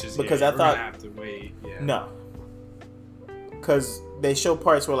get the answers because yet. I thought we're gonna have to wait. Yeah. No. Because they show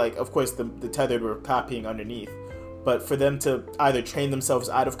parts where, like, of course, the tethered were copying underneath, but for them to either train themselves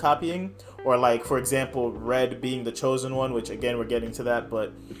out of copying, or, like, for example, Red being the chosen one, which again we're getting to that,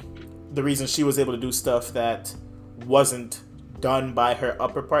 but the reason she was able to do stuff that wasn't done by her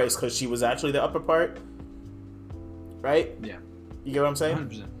upper part is because she was actually the upper part, right? Yeah. You get what I'm saying?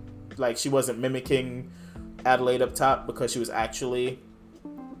 100%. Like, she wasn't mimicking Adelaide up top because she was actually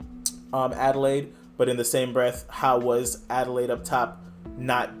Adelaide, but in the same breath, how was Adelaide up top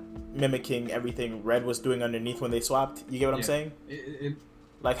not mimicking everything Red was doing underneath when they swapped. You get what I'm saying?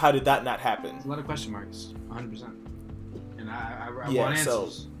 Like, how did that not happen? A lot of question marks, 100%. And I want answers.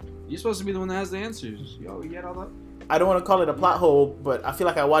 So, you're supposed to be the one that has the answers. Yo, you get all that? I don't want to call it a plot hole, but I feel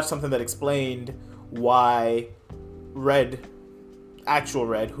like I watched something that explained why actual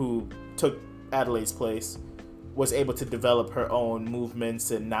Red, who took Adelaide's place, was able to develop her own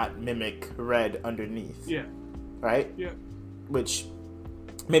movements and not mimic Red underneath. Yeah. Right? Yeah. Which,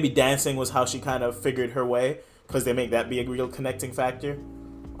 maybe dancing was how she kind of figured her way, because they make that be a real connecting factor.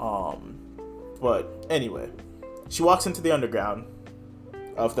 But anyway, she walks into the underground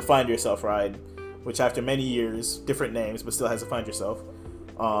of the Find Yourself ride, which after many years, different names, but still has a Find Yourself,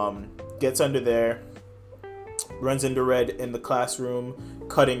 gets under there, runs into Red in the classroom,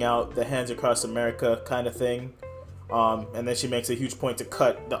 cutting out the Hands Across America kind of thing. And then she makes a huge point to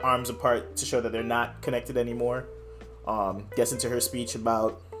cut the arms apart to show that they're not connected anymore. Gets into her speech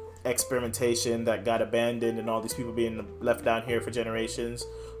about experimentation that got abandoned and all these people being left down here for generations,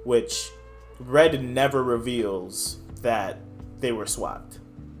 which Red never reveals that they were swapped.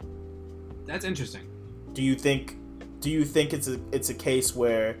 That's interesting. Do you think it's a case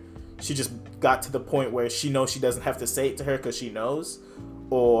where she just got to the point where she knows she doesn't have to say it to her because she knows,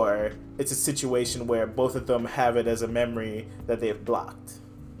 or it's a situation where both of them have it as a memory that they've blocked?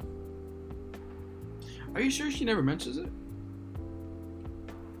 Are you sure she never mentions it?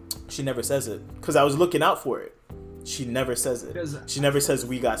 She never says it, because I was looking out for it. She never says it. She never says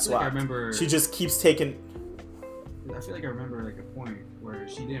we got swapped. Like I remember, she just keeps taking... I feel like I remember like a point where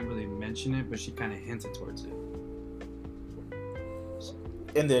she didn't really mention it, but she kind of hinted towards it.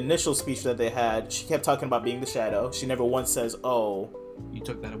 In the initial speech that they had, she kept talking about being the shadow. She never once says, oh, you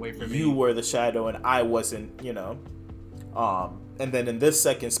took that away from me. You were the shadow and I wasn't, And then in this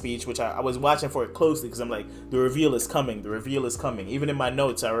second speech, which I was watching for it closely because I'm like, the reveal is coming. Even in my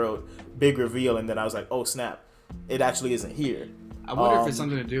notes, I wrote big reveal, and then I was like, oh, snap. It actually isn't here. I wonder if it's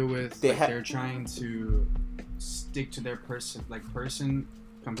something to do with they're trying to stick to their person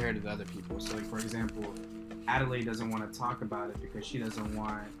compared to the other people. So, like, for example, Adelaide doesn't want to talk about it because she doesn't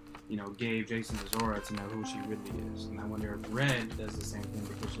want, Gabe, Jason, or Zora to know who she really is. And I wonder if Red does the same thing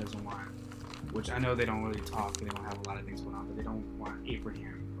because she doesn't want, which I know they don't really talk, they don't have a lot of things going on, but they don't want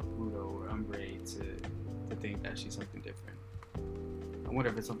Abraham or Pluto or Umbre to think that she's something different. I wonder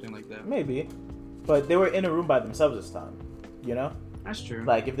if it's something like that. Maybe. But they were in a room by themselves this time, That's true.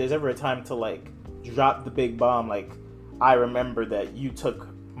 Like, if there's ever a time to, drop the big bomb, I remember that you took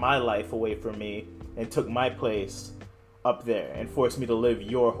my life away from me and took my place up there and forced me to live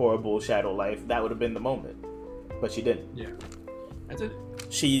your horrible shadow life, that would have been the moment. But she didn't. Yeah. That's it.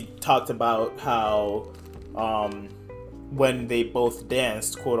 She talked about how when they both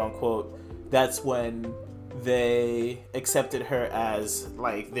danced, quote unquote, that's when they accepted her as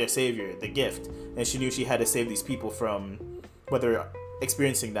their savior, the gift, and she knew she had to save these people from what they're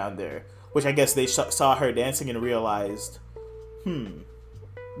experiencing down there, which I guess they saw her dancing and realized,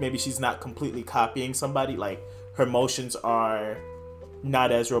 maybe she's not completely copying somebody, her motions are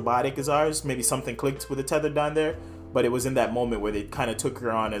not as robotic as ours. Maybe something clicked with the tether down there, but it was in that moment where they kind of took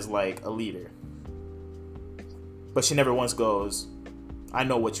her on as a leader. But she never once goes, I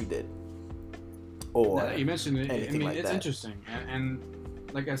know what you did. Or you mentioned it. It's that. Interesting. And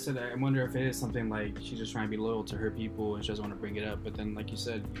like I said, I wonder if it is something like she's just trying to be loyal to her people and she doesn't want to bring it up. But then, like you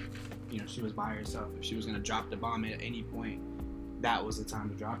said, she was by herself. If she was going to drop the bomb at any point, that was the time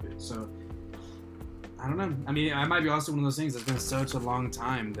to drop it. So, I don't know. I might be also one of those things. It's been such a long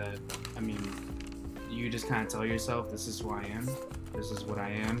time that, you just kind of tell yourself, this is who I am. This is what I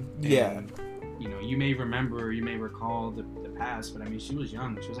am. Yeah. And, you may remember, you may recall the past, but she was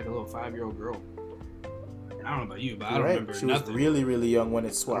young. She was like a little 5-year-old girl. And I don't know about you, but I don't remember she nothing. Was really, really young when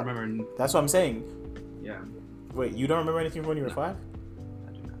it swapped. I remember. That's what I'm saying. Yeah. Wait, you don't remember anything from when you were 5?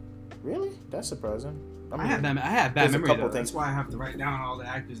 I do not. Really? That's surprising. I had bad memory though. That's why I have to write down all the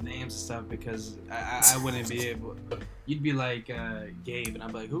actors' names and stuff, because I wouldn't be able. You'd be like Gabe, and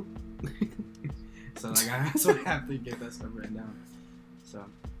I'm like, who? So that's why I have to get that stuff written down. So.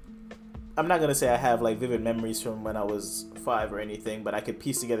 I'm not gonna say I have vivid memories from when I was 5 or anything, but I could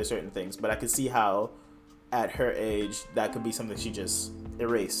piece together certain things. But I could see how, at her age, that could be something she just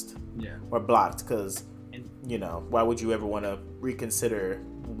erased, or blocked. Because why would you ever want to reconsider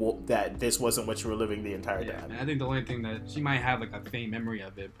that this wasn't what you were living the entire time? And I think the only thing that she might have a faint memory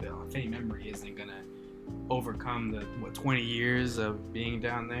of it, but a faint memory isn't gonna overcome the 20 years of being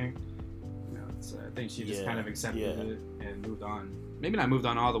down there. So I think she just kind of accepted it and moved on. Maybe not moved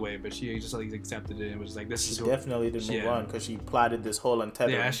on all the way, but she just accepted it and was like, "This is." She definitely didn't move on because she plotted this whole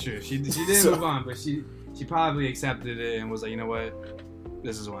untethering. Yeah, that's true. She didn't move on, but she probably accepted it and was like, you know what,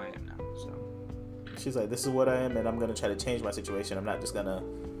 this is who I am now. So she's like, this is what I am, and I'm gonna try to change my situation. I'm not just gonna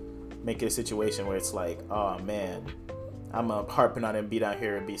make it a situation where it's like, oh man, I'm harping on it and be down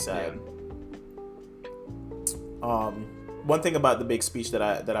here and be sad. Yeah. One thing about the big speech that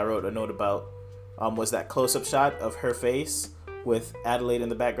I wrote a note about was that close-up shot of her face with Adelaide in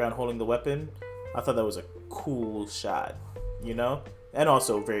the background holding the weapon. I thought that was a cool shot, you know, and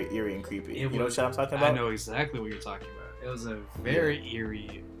also very eerie and creepy. You know what shot I'm talking about? I know exactly what you're talking about. It was a very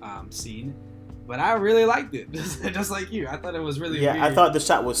eerie scene, but I really liked it. Just like you, I thought it was really weird. I thought the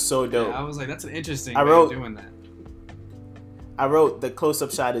shot was so dope. Yeah, I was like, that's an interesting way of doing that. I wrote the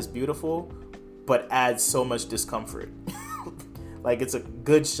close-up shot is beautiful, but adds so much discomfort. Like, it's a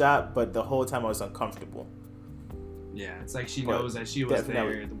good shot, but the whole time I was uncomfortable. Yeah, it's like she knows that she was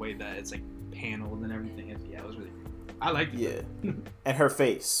there, the way that it's like paneled and everything. Yeah, it was really cool. I liked it. Yeah. And her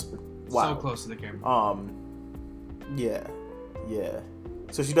face. Wow. So close to the camera. Yeah.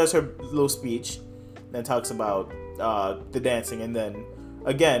 So she does her little speech, then talks about the dancing, and then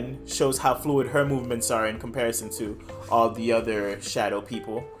again shows how fluid her movements are in comparison to all the other shadow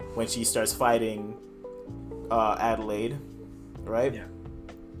people when she starts fighting Adelaide, right? Yeah.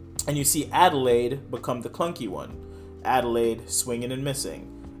 And you see Adelaide become the clunky one. Adelaide swinging and missing.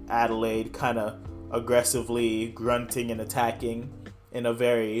 Adelaide kind of aggressively grunting and attacking in a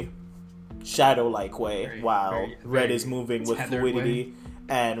very shadow-like way, while Red is moving with fluidity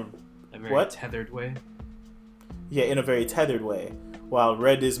and a very tethered way. Yeah, in a very tethered way, while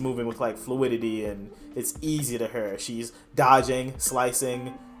Red is moving with like fluidity, and it's easy to her. She's dodging,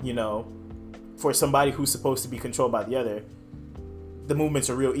 slicing. You know, for somebody who's supposed to be controlled by the other, the movements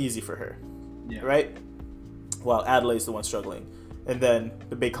are real easy for her. Yeah. Right? While Adelaide's the one struggling. And then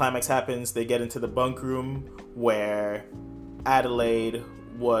the big climax happens. They get into the bunk room where Adelaide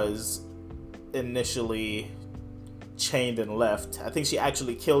was initially chained and left. I think she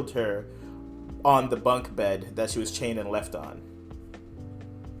actually killed her on the bunk bed that she was chained and left on.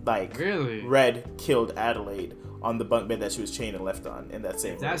 Like, really? Red killed Adelaide on the bunk bed that she was chained and left on in that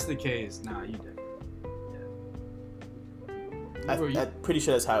same room. If that's the case, nah, you did. I'm pretty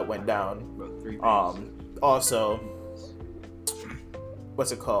sure that's how it went down. Also,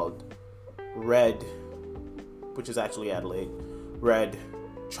 what's it called? Red, which is actually Adelaide. Red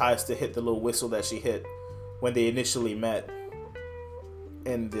tries to hit the little whistle that she hit when they initially met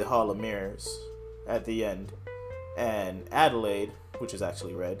in the Hall of Mirrors at the end. And Adelaide, which is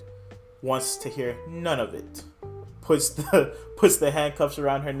actually Red, wants to hear none of it. Puts the handcuffs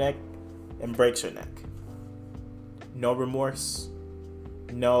around her neck and breaks her neck. No remorse.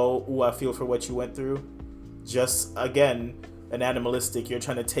 No, ooh, I feel for what you went through. Just, again, an animalistic, you're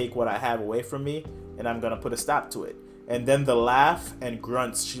trying to take what I have away from me, and I'm going to put a stop to it. And then the laugh and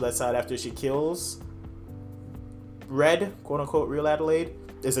grunts she lets out after she kills Red, quote-unquote, real Adelaide,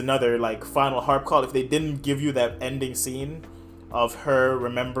 is another, like, final harp call. If they didn't give you that ending scene of her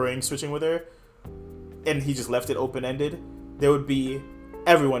remembering switching with her, and he just left it open-ended, there would be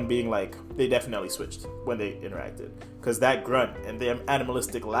everyone being like, they definitely switched when they interacted. Because that grunt and the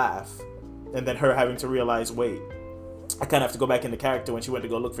animalistic laugh, and then her having to realize, wait, I kind of have to go back into character when she went to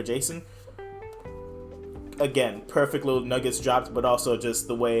go look for Jason. Again, perfect little nuggets dropped, but also just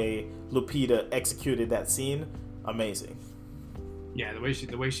the way Lupita executed that scene, amazing. Yeah, the way she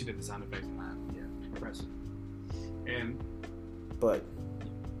did the sound effects and that, yeah, impressive. But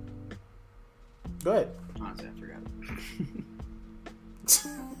go ahead. Honestly, I forgot.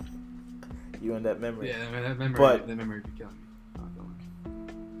 You and that memory. Yeah, that memory be killing me.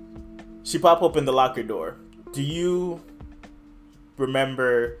 She pop open the locker door. Do you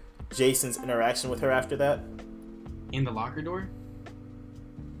remember Jason's interaction with her after that? In the locker door?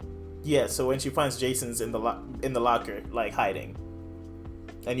 Yeah, so when she finds Jason's in the locker, like hiding,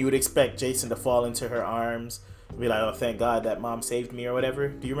 and you would expect Jason to fall into her arms and be like, "Oh, thank God that mom saved me," or whatever.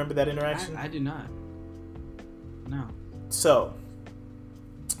 Do you remember that interaction? I do not. No. So,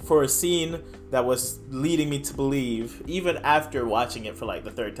 for a scene that was leading me to believe, even after watching it for like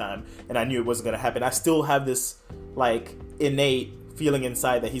the third time, and I knew it wasn't gonna happen, I still have this like innate feeling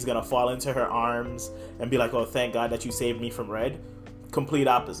inside that he's gonna fall into her arms and be like, "Oh, thank God that you saved me from Red." Complete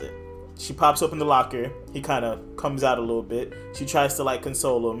opposite. She pops open the locker. He kind of comes out a little bit. She tries to like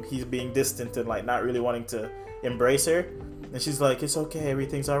console him. He's being distant and like not really wanting to embrace her. And she's like, "It's okay.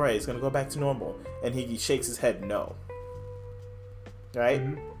 Everything's all right. It's gonna go back to normal." And he shakes his head no. Right?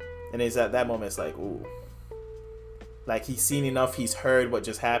 Mm-hmm. And it's at that moment, it's like, ooh. Like, he's seen enough. He's heard what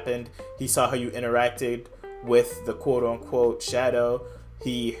just happened. He saw how you interacted with the quote-unquote shadow.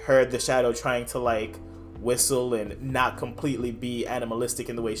 He heard the shadow trying to like whistle and not completely be animalistic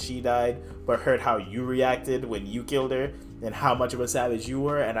in the way she died, but heard how you reacted when you killed her and how much of a savage you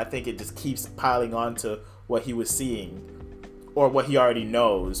were. And I think it just keeps piling on to what he was seeing, or what he already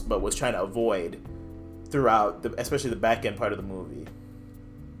knows but was trying to avoid throughout especially the back end part of the movie,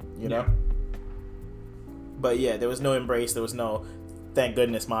 you know. But yeah, there was no embrace, there was no thank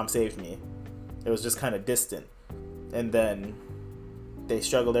goodness mom saved me. It was just kind of distant. And then they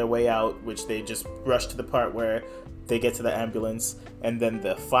struggle their way out, which they just rush to the part where they get to the ambulance, and then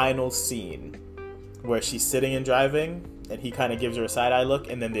the final scene where she's sitting and driving and he kind of gives her a side-eye look,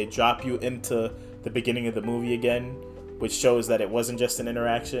 and then they drop you into the beginning of the movie again, which shows that it wasn't just an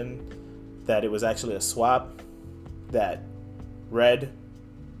interaction, that it was actually a swap, that Red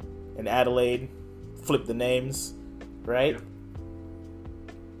and Adelaide flipped the names, right?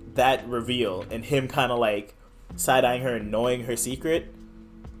 That reveal and him kind of like side-eyeing her and knowing her secret,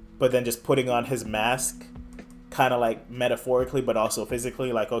 but then just putting on his mask, kind of like metaphorically but also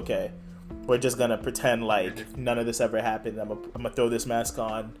physically, like, okay, we're just gonna pretend like none of this ever happened. I'm gonna throw this mask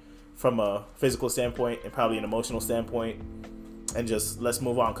on from a physical standpoint and probably an emotional standpoint, and just let's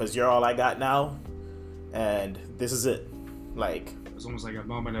move on, because you're all I got now, and this is it. Like, it was almost like a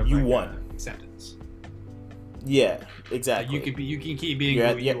moment of you like, won. Acceptance. Yeah, exactly. Like you can keep being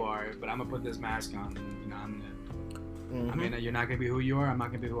you are, but I'm gonna put this mask on, and, you know, I mean, you're not gonna be who you are. I'm not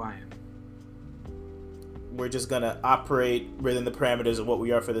gonna be who I am. We're just gonna operate within the parameters of what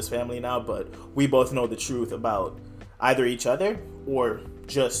we are for this family now, but we both know the truth about either each other or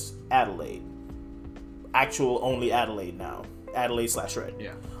just Adelaide. Actual only Adelaide now. Adelaide/Red.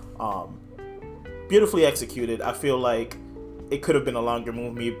 Yeah. Beautifully executed. I feel like it could have been a longer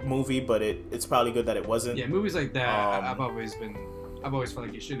movie, but it's probably good that it wasn't. Yeah, movies like that, I've always felt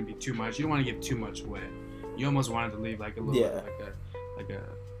like it shouldn't be too much. You don't want to give too much away. You almost wanted to leave like a little bit like a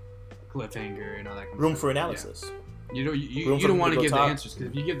cliffhanger and all that kind of room stuff. for analysis. Yeah. You don't want to give the answers,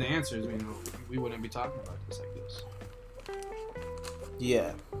 because if you give the answers, we wouldn't be talking about this like this.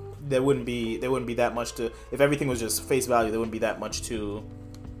 Yeah, there wouldn't be that much to, if everything was just face value, there wouldn't be that much to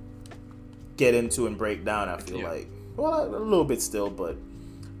get into and break down. I feel like, well, a little bit still, but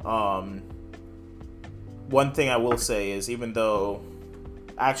one thing I will say is, even though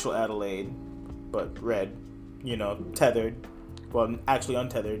actual Adelaide, but Red, tethered, well, actually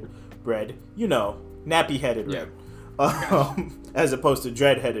untethered Red, nappy-headed Red, as opposed to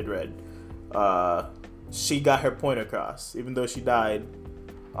dread-headed Red, she got her point across. Even though she died,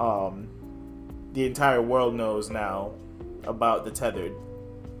 the entire world knows now about the tethered,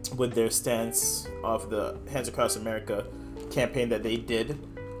 with their stance of the Hands Across America campaign that they did.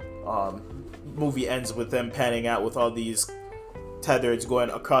 Movie ends with them panning out with all these tethers going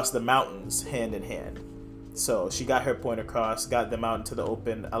across the mountains hand in hand. So she got her point across, got them out into the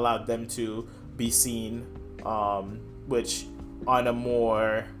open, allowed them to be seen, which on a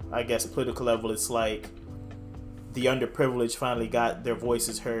more, I guess, political level, it's like the underprivileged finally got their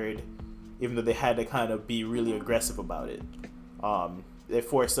voices heard, even though they had to kind of be really aggressive about it. It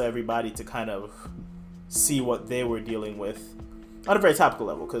forced everybody to kind of see what they were dealing with on a very topical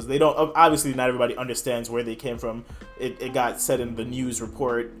level, because they don't, obviously not everybody understands where they came from. It got said in the news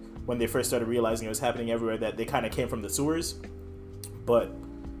report when they first started realizing it was happening everywhere that they kind of came from the sewers, but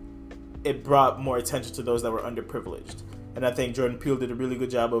it brought more attention to those that were underprivileged. And I think Jordan Peele did a really good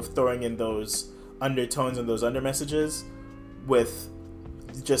job of throwing in those undertones and those undermessages with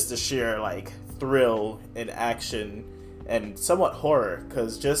just the sheer like thrill and action and somewhat horror,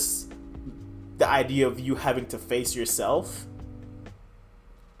 because just the idea of you having to face yourself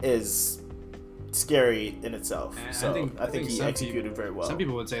is scary in itself. And so I think he executed very well. Some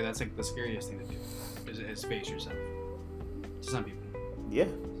people would say that's like the scariest thing to do, is face yourself. To some people. Yeah.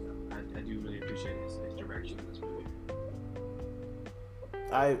 So I do really appreciate his direction in this movie.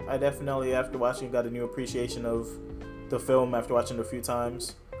 I definitely, after watching it, got a new appreciation of the film after watching it a few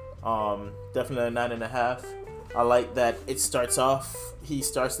times. Definitely a 9.5. I like that he starts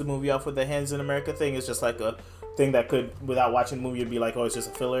the movie off with the Hands in America thing. It's just like a thing that could, without watching the movie, you'd be like, oh, it's just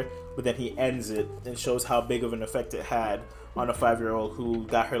a filler. But then he ends it and shows how big of an effect it had on a 5-year-old who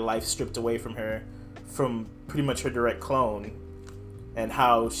got her life stripped away from her, from pretty much her direct clone, and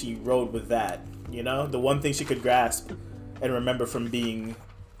how she rode with that. The one thing she could grasp and remember from being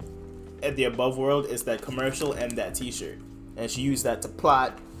at the above world is that commercial and that t-shirt. And she used that to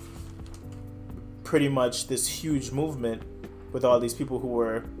plot pretty much this huge movement with all these people who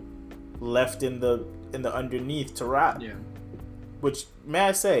were left in the underneath to rot. Yeah. Which, may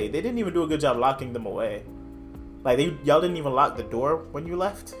I say, they didn't even do a good job locking them away. Like, y'all didn't even lock the door when you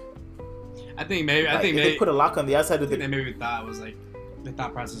left. I think maybe they put a lock on the outside of the. They maybe thought it was like the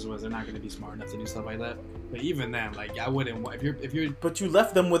thought process was they're not going to be smart enough to do stuff like that. But even then, like I wouldn't. If you're. But you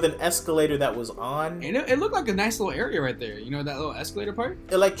left them with an escalator that was on. And it looked like a nice little area right there. You know that little escalator part.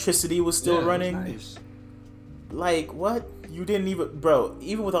 Electricity was still running. Nice. Like what? You didn't even, bro.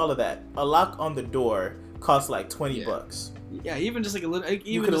 Even with all of that, a lock on the door cost like $20. Yeah, even just like a little. Even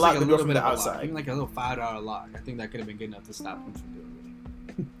you could just lock like the a door little from bit the of outside. Lock, even like a little $5 lock. I think that could have been good enough to stop them from doing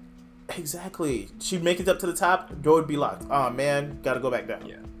it. Exactly. She'd make it up to the top, door would be locked. Oh man, gotta go back down.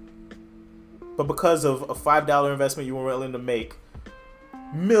 Yeah. But because of a $5 investment you were willing to make,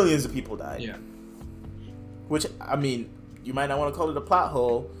 millions of people died. Yeah. Which, I mean, you might not want to call it a plot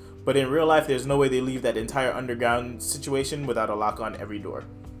hole, but in real life, there's no way they leave that entire underground situation without a lock on every door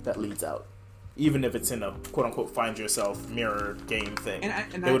that leads out. Even if it's in a quote-unquote find yourself mirror game thing.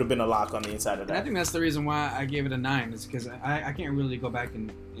 There would have been a lock on the inside of that. And I think that's the reason why I gave it a 9, is because I can't really go back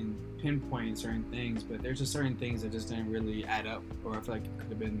and pinpoint certain things, but there's just certain things that just didn't really add up, or I feel like it could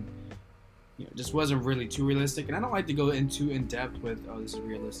have been, just wasn't really too realistic. And I don't like to go into in depth with, oh, this is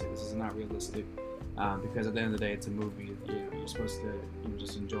realistic, this is not realistic, because at the end of the day, it's a movie. You're supposed to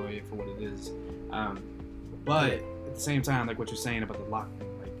just enjoy it for what it is. But at the same time, like what you're saying about the lock thing,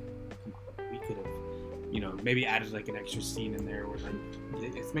 like, come on, we could have, maybe added like an extra scene in there where like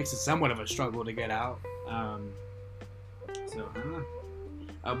it makes it somewhat of a struggle to get out. So I don't know.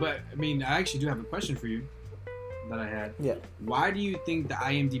 But I mean, I actually do have a question for you that I had. Yeah. Why do you think the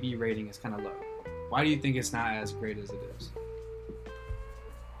IMDb rating is kind of low? Why do you think it's not as great as it is?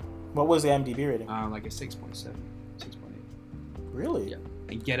 What was the IMDb rating? Like a 6.7, 6.8. Really? Yeah.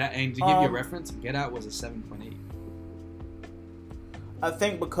 And Get Out, and to give you a reference, Get Out was a 7.8. I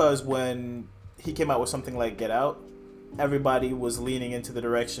think because when he came out with something like Get Out, everybody was leaning into the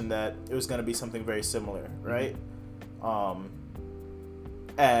direction that it was going to be something very similar, right?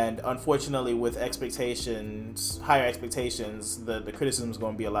 And unfortunately, with higher expectations, the criticism is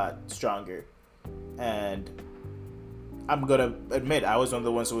going to be a lot stronger. And I'm going to admit, I was one of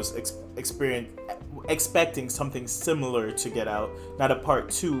the ones who was expecting something similar to Get Out. Not a part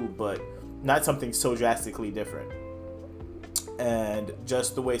 2, but not something so drastically different. And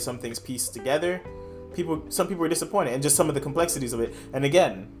just the way some things pieced together, some people were disappointed, and just some of the complexities of it. And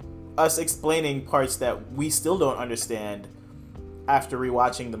again, us explaining parts that we still don't understand after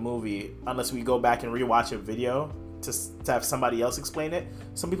rewatching the movie, unless we go back and rewatch a video to have somebody else explain it.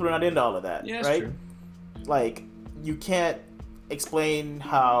 Some people are not into all of that, yeah, right? True. Like, you can't explain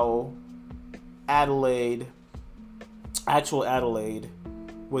how actual Adelaide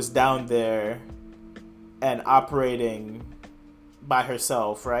was down there and operating by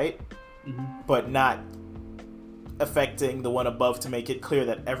herself, right? Mm-hmm. But not affecting the one above to make it clear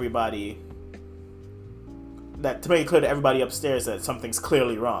to everybody upstairs that something's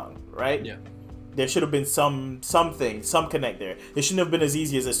clearly wrong, right? Yeah. There should have been some connect there. It shouldn't have been as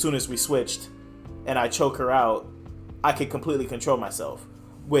easy as soon as we switched and I choke her out, I could completely control myself.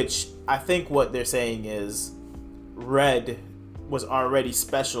 Which I think what they're saying is Red was already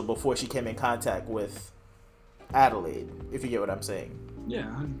special before she came in contact with Adelaide, if you get what I'm saying. Yeah.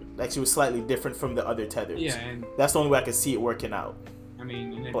 Like, she was slightly different from the other tethers. Yeah, and that's the only way I could see it working out. I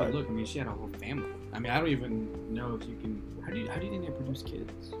mean, and if you look, I mean, she had a whole family. I mean, I don't even know if you can. How do you think they produce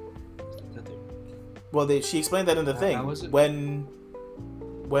kids? Well, she explained that in the thing. How was it? When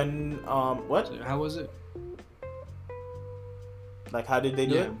what? So how was it? Like, how did they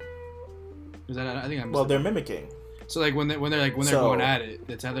do it? I think I'm. Well, they're mimicking. So like when they're going at it,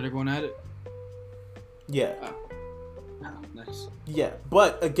 the tether they're going at it. Yeah. Oh, nice. Yeah,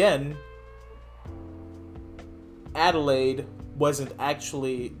 but again, Adelaide wasn't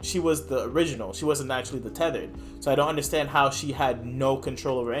actually. She was the original. She wasn't actually the tethered. So I don't understand how she had no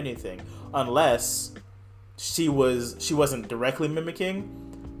control over anything, unless she wasn't directly mimicking,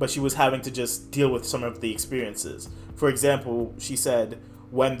 but she was having to just deal with some of the experiences. For example, she said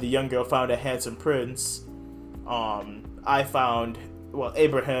when the young girl found a handsome prince,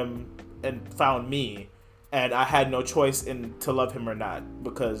 Abraham and found me, and I had no choice to love him or not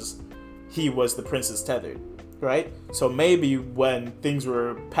because he was the prince's tethered, right? So maybe when things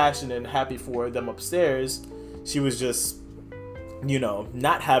were passionate and happy for them upstairs, she was just,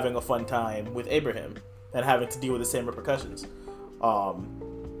 not having a fun time with Abraham and having to deal with the same repercussions.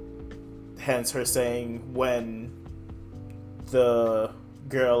 Hence her saying when the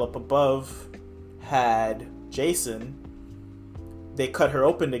girl up above had Jason, they cut her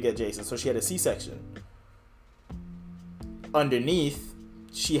open to get Jason, so she had a C-section. Underneath,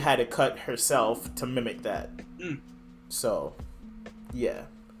 she had to cut herself to mimic that. So, yeah.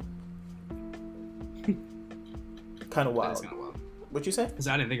 Kind of wild. That is kind of wild. What'd you say? Because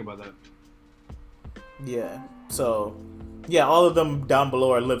I didn't think about that. Yeah. So, Yeah, all of them down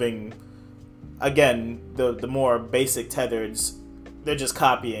below are living. Again, the more basic tethers, they're just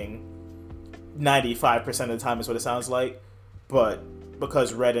copying 95% of the time is what it sounds like. But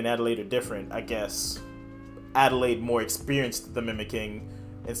because Red and Adelaide are different, I guess Adelaide more experienced the mimicking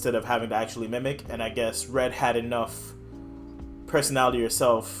instead of having to actually mimic, and I guess Red had enough personality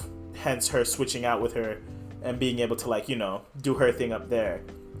herself, hence her switching out with her and being able to, like, you know, do her thing up there.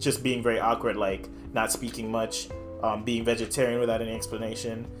 Just being very awkward, like not speaking much, being vegetarian without any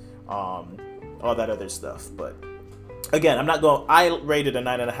explanation, all that other stuff. But again, I rated a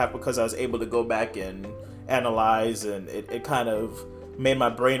 9.5 because I was able to go back and analyze, and it kind of made my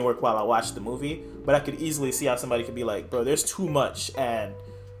brain work while I watched the movie. But I could easily see how somebody could be like, bro, there's too much, and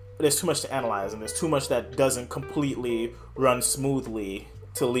there's too much to analyze, and there's too much that doesn't completely run smoothly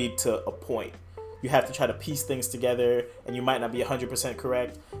to lead to a point. You have to try to piece things together, and you might not be 100%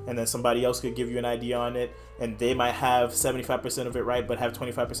 correct, and then somebody else could give you an idea on it, and they might have 75% of it right, but have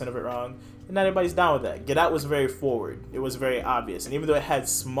 25% of it wrong, and not everybody's down with that. Get Out was very forward. It was very obvious, and even though it had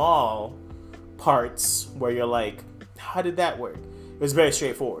small parts where you're like, how did that work? It was very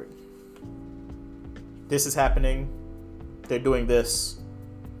straightforward. This is happening. They're doing this.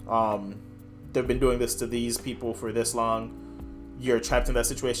 They've been doing this to these people for this long. You're trapped in that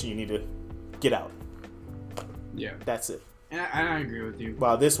situation. You need to get out. Yeah. That's it. And I agree with you.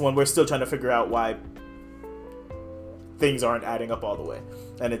 While this one, we're still trying to figure out why things aren't adding up all the way.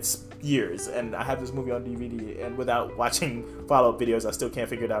 And it's years. And I have this movie on DVD, and without watching follow-up videos, I still can't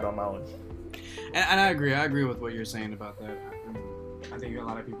figure it out on my own. And I agree. I agree with what you're saying about that. I think a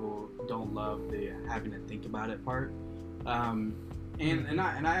lot of people don't love the having to think about it part. And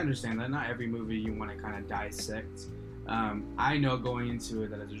I understand that. Not every movie you want to kind of dissect. I know going into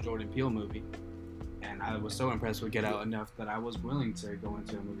it that it's a Jordan Peele movie, and I was so impressed with Get Out enough that I was willing to go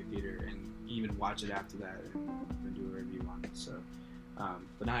into a movie theater and even watch it after that and do a review on it. So,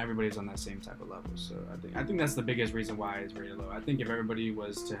 but not everybody's on that same type of level. So I think that's the biggest reason why it's rated low. I think if everybody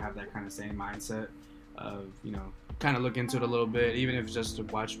was to have that kind of same mindset of, you know, kind of look into it a little bit, even if it's just to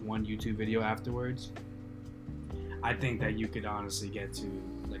watch one YouTube video afterwards, I think that you could honestly get to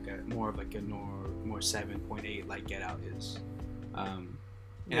like a more 7.8 like Get Out is.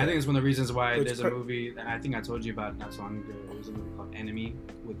 And I think it's one of the reasons why there's a movie that I think I told you about not so long ago. It was a movie called Enemy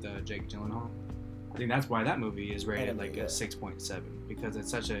with Jake Gyllenhaal. I think that's why that movie is rated like a 6.7, because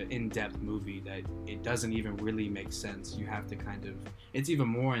it's such an in-depth movie that it doesn't even really make sense. You have to it's even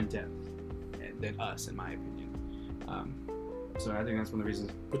more in-depth than Us, in my opinion. So I think that's one of the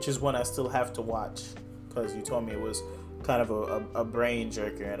reasons. Which is one I still have to watch, because you told me it was kind of a brain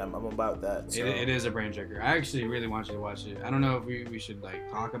jerker, and I'm about that. So. It is a brain jerker. I actually really want you to watch it. I don't know if we should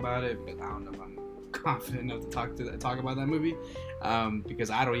like talk about it, because I don't know if I'm confident enough to talk about that movie, because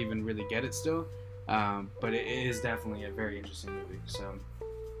I don't even really get it still. But it is definitely a very interesting movie. So,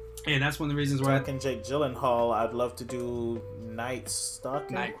 and that's one of the reasons why. Talking Jake Gyllenhaal, I'd love to do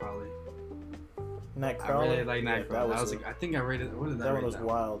Nightcrawler. I really like Nightcrawler. I think I rated. What did that one was that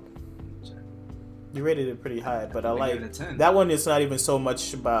wild. You rated it pretty high, but I like it a 10. That one. Is not even so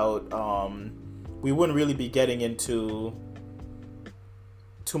much about. We wouldn't really be getting into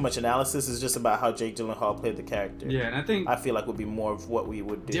too much analysis. It's just about how Jake Gyllenhaal played the character. Yeah, and I feel like would be more of what we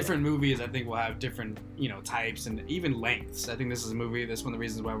would do. Different movies, I think, will have different, types and even lengths. I think this is a movie. That's one of the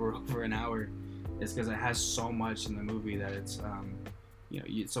reasons why we're over an hour, is because it has so much in the movie that it's,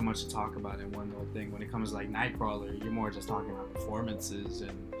 so much to talk about in one little thing. When it comes to like Nightcrawler, you're more just talking about performances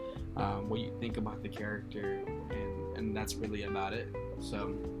and what you think about the character, and that's really about it.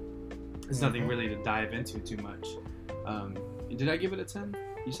 So it's nothing really to dive into too much. Did I give it a 10?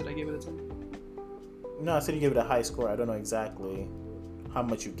 You said I gave it a 10? No, I said you gave it a high score. I don't know exactly how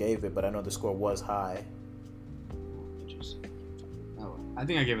much you gave it, but I know the score was high. Interesting. Oh, I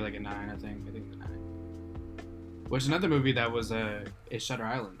think I gave it like a 9, I think a 9. Which another movie that was is Shutter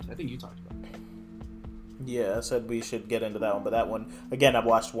Island. I think you talked about it. Yeah, I said we should get into that one, but that one, again, I've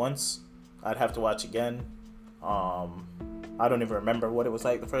watched once. I'd have to watch again. I don't even remember what it was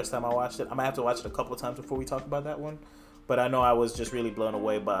like the first time I watched it. I might have to watch it a couple of times before we talk about that one. But I know I was just really blown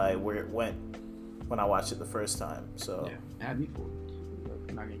away by where it went when I watched it the first time. So yeah, it had me fooled.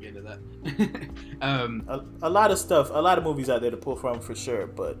 I'm not gonna get into that. A lot of stuff, a lot of movies out there to pull from for sure.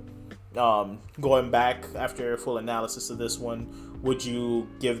 But going back after a full analysis of this one, would you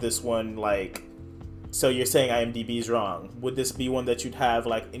give this one like? So you're saying IMDb is wrong. Would this be one that you'd have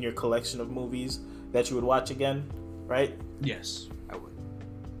like in your collection of movies that you would watch again, right? Yes, I would.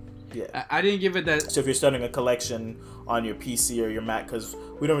 Yeah. I didn't give it that. So if you're starting a collection on your PC or your Mac, because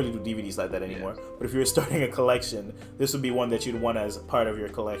we don't really do DVDs like that anymore, but if you're starting a collection, this would be one that you'd want as part of your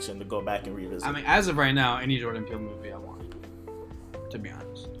collection to go back and revisit. I mean, as of right now, any Jordan Peele movie I want, to be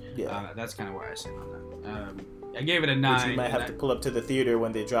honest. Yeah. That's kind of where I sit on that. I gave it a 9. But you might have to pull up to the theater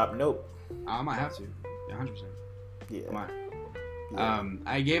when they drop Nope. I might have to. 100%. Yeah. I might.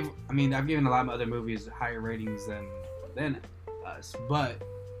 Yeah. I've given a lot of other movies higher ratings than Us, but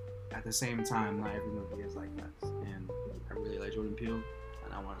at the same time, not every movie is like Us, and I really like Jordan Peele,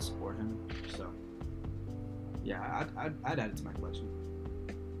 and I want to support him. So, yeah, I'd add it to my collection.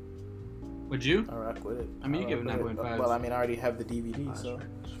 Would you? I rock with it. I mean, you give it 9.5. Well, I mean, I already have the DVD, so.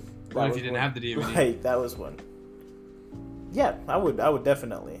 That's what if you didn't have the DVD? Right, that was one. Yeah, I would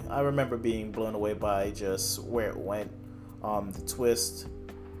definitely. I remember being blown away by just where it went, the twist.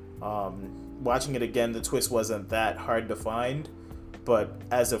 Watching it again, the twist wasn't that hard to find, but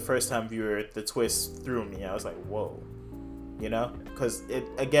as a first-time viewer, the twist threw me. I was like, whoa, you know? Because it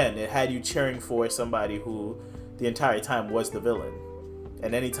had you cheering for somebody who the entire time was the villain.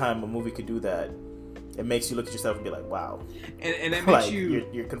 And anytime a movie could do that, it makes you look at yourself and be like, wow. And it makes like, you...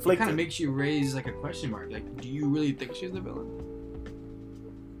 You're conflicted. It kind of makes you raise, like, a question mark. Like, do you really think she's the villain?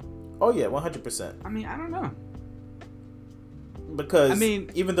 Oh, yeah, 100%. I mean, I don't know. Because,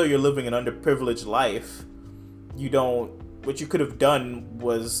 even though you're living an underprivileged life, what you could have done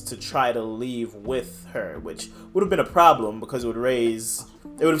was to try to leave with her, which would have been a problem because it would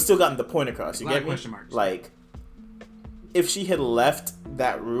have still gotten the point across. You get me? Question marks. Like, if she had left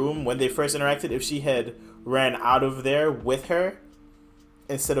that room when they first interacted, if she had ran out of there with her,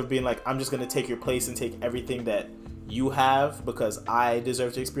 instead of being like, I'm just going to take your place and take everything that you have because I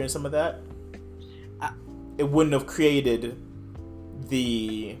deserve to experience some of that, it wouldn't have created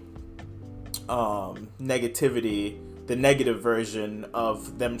the negativity, the negative version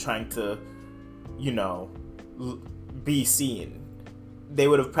of them trying to, be seen. They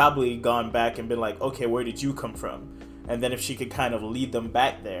would have probably gone back and been like, okay, where did you come from? And then if she could kind of lead them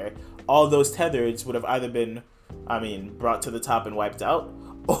back there, all those tethers would have either been, brought to the top and wiped out,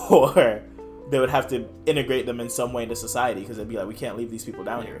 or they would have to integrate them in some way into society because they'd be like, we can't leave these people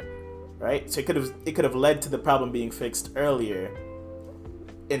down here, right? So it could have led to the problem being fixed earlier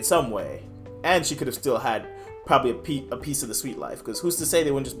in some way, and she could have still had probably a piece of the sweet life, because who's to say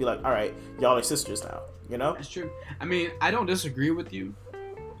they wouldn't just be like, all right, y'all are sisters now, That's true. I don't disagree with you,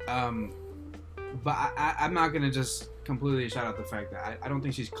 but I'm not gonna just completely shout out the fact that I don't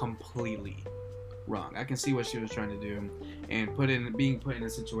think she's completely wrong. I can see what she was trying to do, and being put in a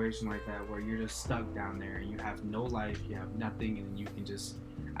situation like that where you're just stuck down there and you have no life, you have nothing, and you can just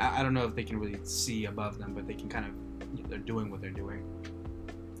I don't know if they can really see above them, but they can kind of, they're doing what they're doing,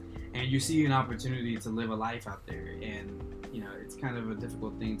 and you see an opportunity to live a life out there, and it's kind of a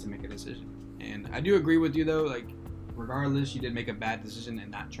difficult thing to make a decision. And I do agree with you though, like, regardless, she did make a bad decision and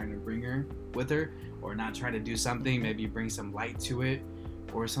not trying to bring her with her, or not try to do something, maybe bring some light to it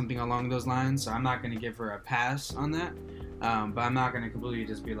or something along those lines. So I'm not going to give her a pass on that, but I'm not going to completely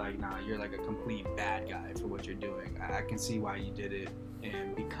just be like, nah, you're like a complete bad guy for what you're doing. I can see why you did it,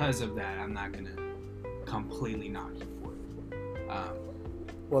 and because of that, I'm not going to completely knock you for it.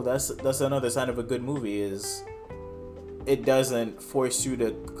 Well, that's another sign of a good movie, is it doesn't force you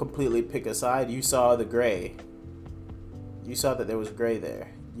to completely pick a side. You saw the gray. You saw that there was gray there,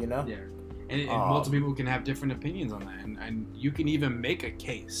 Yeah. And multiple people can have different opinions on that, and you can even make a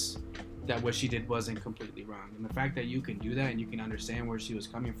case that what she did wasn't completely wrong. And the fact that you can do that and you can understand where she was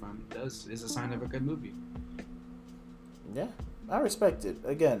coming from is a sign of a good movie. Yeah, I respect it.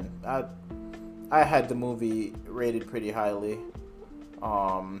 Again, I had the movie rated pretty highly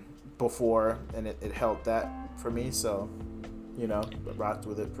before, and it helped that for me, so rocked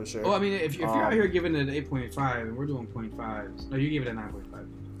with it for sure. Well, if you're out here giving it an 8.5 and we're doing 0.5s, no, you gave it a 9.5.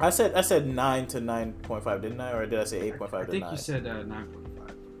 I said 9 to 9.5, didn't I? Or did I say 8.5 to 9? I think you said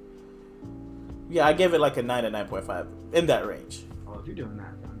 9.5. Yeah, I gave it like a 9 to 9.5, in that range. Oh, if you're doing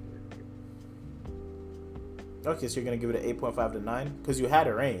that, I'm good. Okay, so you're going to give it an 8.5 to 9? Because you had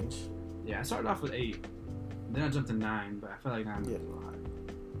a range. Yeah, I started off with 8. Then I jumped to 9, but I felt like 9 was a little high.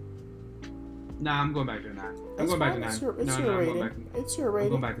 Nah, I'm going back to a 9. I'm going back to 9. It's your rating. It's your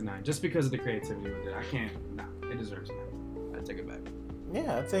rating. I'm going back to 9. Just because of the creativity with it. I can't. Nah, it deserves 9. I take it back.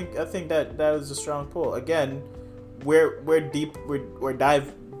 Yeah, I think that was a strong pull. Again, we're deep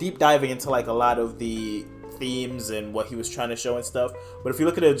diving into like a lot of the themes and what he was trying to show and stuff. But if you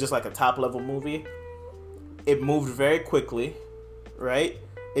look at it just like a top level movie, it moved very quickly, right?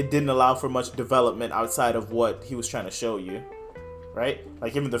 It didn't allow for much development outside of what he was trying to show you, right?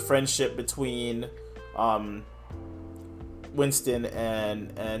 Like even the friendship between Winston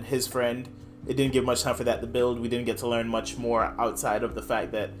and his friend. It didn't give much time for that to build. We didn't get to learn much more outside of the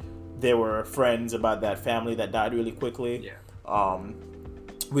fact that there were friends about that family that died really quickly. Yeah.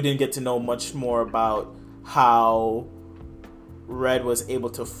 We didn't get to know much more about how Red was able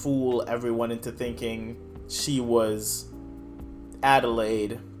to fool everyone into thinking she was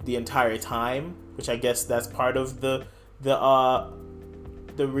Adelaide the entire time, which I guess that's part of the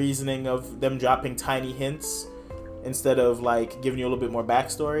reasoning of them dropping tiny hints instead of like giving you a little bit more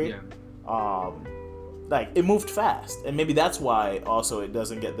backstory. Yeah. Like it moved fast, and maybe that's why also it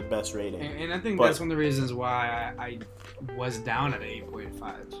doesn't get the best rating. And I think that's one of the reasons why I was down at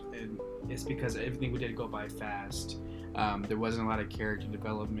 8.5, and it's because everything we did go by fast. There wasn't a lot of character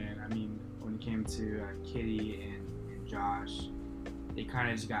development. I mean, when it came to Kitty and Josh, they kind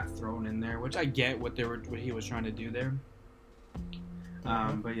of just got thrown in there, which I get what he was trying to do there.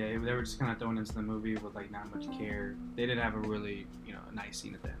 But yeah, they were just kind of thrown into the movie with like not much care. They did have a really a nice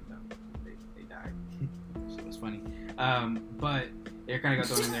scene at the end though. They died, so it was funny. But they kind of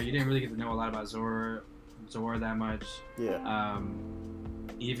got thrown in there. You didn't really get to know a lot about Zora that much. Yeah.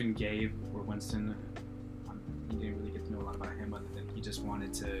 Even Gabe or Winston, you didn't really get to know a lot about him other than he just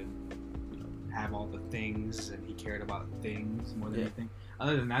wanted to have all the things, and he cared about things more than anything.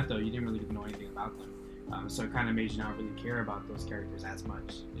 Other than that, though, you didn't really get to know anything about them. So it kind of made you not really care about those characters as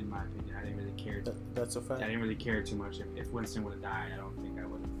much, in my opinion. I didn't really care. That's a fact. I didn't really care too much. If Winston would have died, I don't think I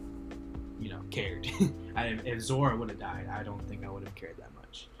would have, cared. If Zora would have died, I don't think I would have cared that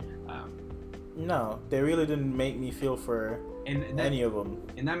much. No, they really didn't make me feel for any of them.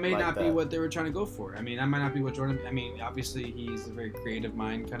 And that may not be what they were trying to go for. I mean, that might not be what Jordan. I mean, obviously he's a very creative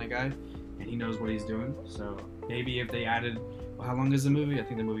mind kind of guy, and he knows what he's doing. So maybe if they added, how long is the movie? I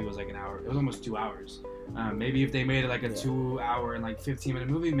think the movie was like an hour. It was almost 2 hours. Maybe if they made it like a 2 hour and like 15-minute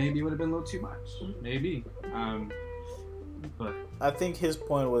movie, maybe it would have been a little too much. Maybe. But I think his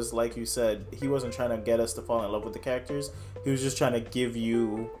point was, like you said, he wasn't trying to get us to fall in love with the characters. He was just trying to give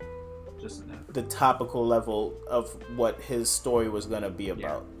you just enough. The topical level of what his story was going to be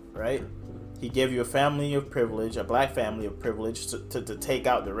about, right? He gave you a family of privilege, a black family of privilege to take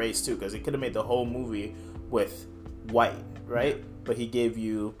out the race too, because he could have made the whole movie with white, right? Yeah. But he gave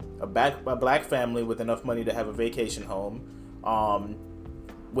you a black family with enough money to have a vacation home.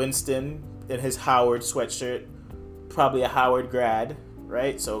 Winston in his Howard sweatshirt, probably a Howard grad,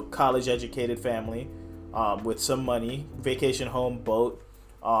 right? So college educated family with some money, vacation home, boat.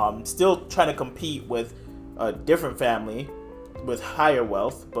 Still trying to compete with a different family with higher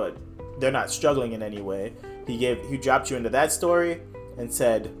wealth, but they're not struggling in any way. He dropped you into that story and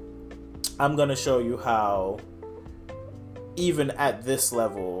said, I'm gonna show you how even at this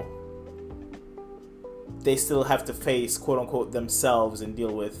level they still have to face quote unquote themselves and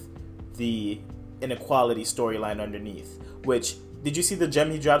deal with the inequality storyline underneath. Which, did you see the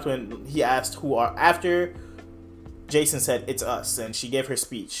gem he dropped when he asked who are, after Jason said it's us and she gave her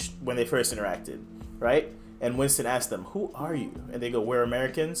speech when they first interacted, right? And Winston asked them, who are you? And they go, we're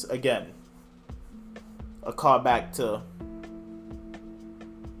Americans. Again, a callback to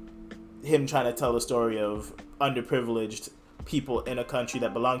him trying to tell the story of underprivileged people in a country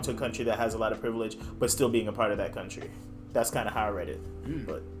that belong to a country that has a lot of privilege, but still being a part of that country. That's kind of how I read it.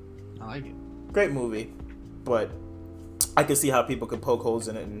 But I like it. Great movie, but I can see how people could poke holes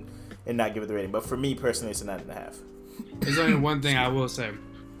in it and not give it the rating. But for me personally, it's a 9.5. There's only one thing I will say.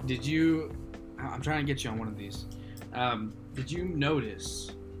 I'm trying to get you on one of these. Did you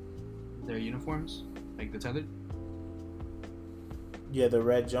notice their uniforms? Like the tethered? Yeah, the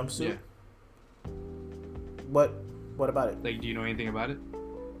red jumpsuit? Yeah. What about it? Like, do you know anything about it?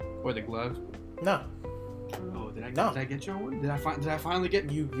 Or the glove? No. Oh, did I get you on one? Did I finally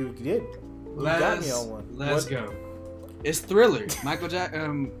get you? You did. You got me on one. Let's go. It's Thriller. Michael Jack.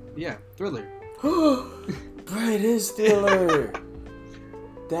 Yeah, Thriller. Bro, it is Thriller.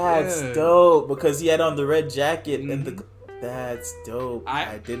 That's dope because he had on the red jacket and the. That's dope.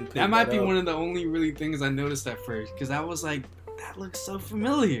 I didn't. Pick that might be up. one of the only really things I noticed at first because I was like, that looks so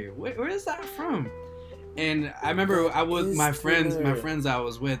familiar. Where is that from? And I remember my friends I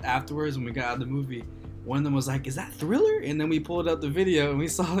was with afterwards when we got out of the movie. One of them was like, "Is that Thriller?" And then we pulled up the video and we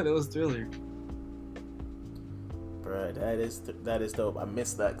saw that it was Thriller. Bruh, that is dope. I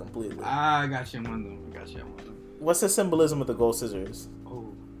missed that completely. I got you on one of them. What's the symbolism of the gold scissors?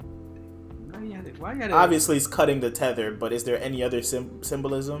 Oh, why you had it? Obviously, it's cutting the tether, but is there any other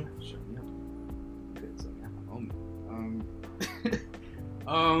symbolism? Sure, yeah.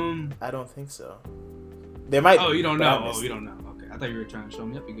 I don't think so. There might. Oh, you don't know. You don't know. Okay, I thought you were trying to show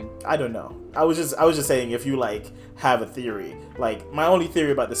me up again. I don't know. I was just saying if you like have a theory. Like my only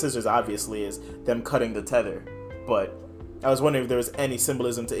theory about the scissors obviously is them cutting the tether, but I was wondering if there was any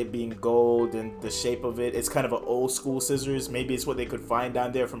symbolism to it being gold and the shape of it. It's kind of an old school scissors. Maybe it's what they could find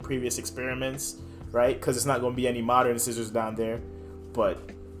down there from previous experiments, right? Because it's not going to be any modern scissors down there. But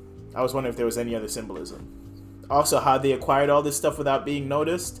I was wondering if there was any other symbolism. Also, how they acquired all this stuff without being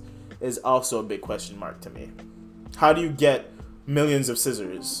noticed is also a big question mark to me. How do you get millions of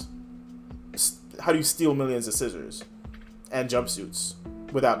scissors? How do you steal millions of scissors and jumpsuits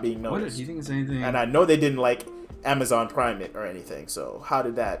without being noticed? Do you think it's anything? And I know they didn't like Amazon Prime it or anything, so how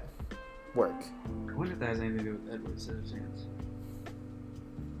did that work? I wonder if that has anything to do with Edward Scissorhands.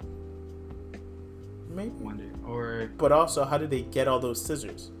 Maybe. Wonder. Or. But also, how did they get all those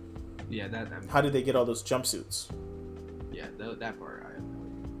scissors? Yeah, that how did they get all those jumpsuits? Yeah, that part I have no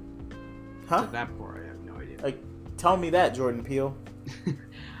idea. Huh? So that part I have no idea. Like, tell me that, Jordan Peele.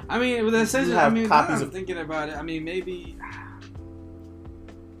 I mean, with the scissors, have I mean, copies I'm of- thinking about it. I mean, maybe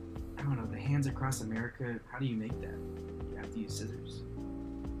I don't know. The Hands Across America. How do you make that? You have to use scissors.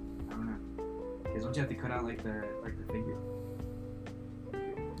 I don't know. Because don't you have to cut out like the figure?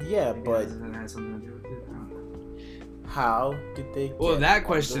 Yeah, Maybe but that has something to do with it. I don't know. how did they? Well, get that all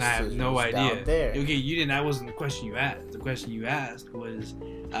question those I have no scissors idea. down there? Okay, you didn't. That wasn't the question you asked. The question you asked was.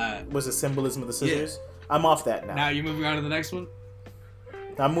 Was the symbolism of the scissors? I'm off that now. Now you're moving on to the next one.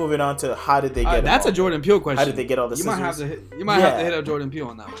 I'm moving on to how did they get? That's all a Jordan Peele question. How did they get all the you scissors? might have to hit. You might have to hit up Jordan Peele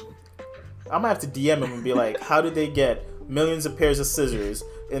on that one. I'm gonna have to DM him and be like, how did they get millions of pairs of scissors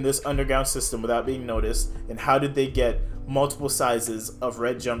in this underground system without being noticed? And how did they get multiple sizes of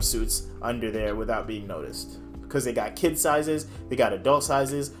red jumpsuits under there without being noticed? Because they got kid sizes, they got adult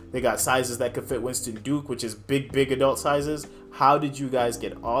sizes, they got sizes that could fit Winston Duke, which is big adult sizes. How did you guys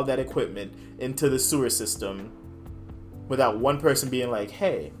get all that equipment into the sewer system without one person being like,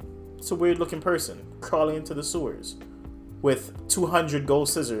 hey, it's a weird looking person crawling into the sewers with 200 gold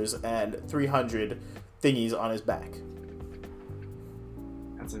scissors and 300 thingies on his back?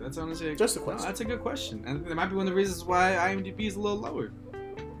 That's honestly just a question. No, that's a good question, and it might be one of the reasons why IMDb is a little lower.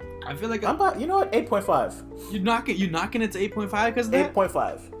 I feel like you know what? 8.5. You're knocking it to 8.5 because of that.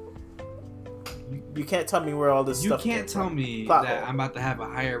 8.5. You can't tell me where all this stuff. You can't tell me Plot that hole. I'm about to have a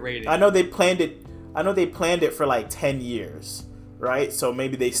higher rating. I know they planned it for like 10 years, right? So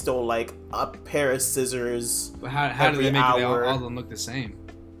maybe they stole like a pair of scissors. But how do they make it all hour. of them look the same?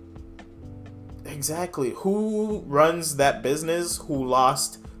 Exactly. Who runs that business? Who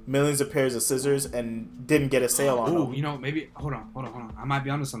lost millions of pairs of scissors and didn't get a sale on them? You know, maybe hold on. I might be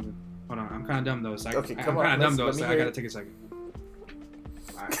onto something. Hold on, I'm kind of dumb though. So Okay, I'm come on, kind of dumb though, let me so I hear gotta it. take a second.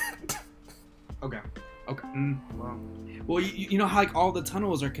 All right. Okay. Well, you know how like all the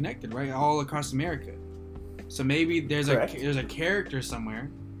tunnels are connected, right? All across America. So maybe there's Correct. a character somewhere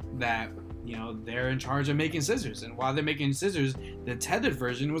that they're in charge of making scissors, and while they're making scissors, the tethered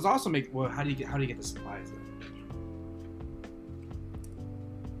version was also making. Well, how do you get the supplies then?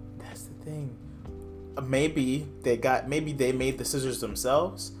 That's the thing. Maybe they made the scissors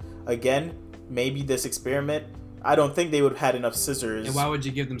themselves. Again, maybe this experiment. I don't think they would have had enough scissors. And why would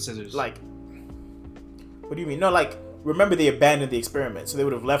you give them scissors? Like, what do you mean? No, like, remember they abandoned the experiment, so they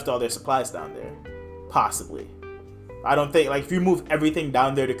would have left all their supplies down there. Possibly. I don't think, like, if you move everything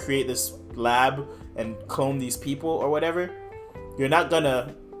down there to create this lab and clone these people or whatever, you're not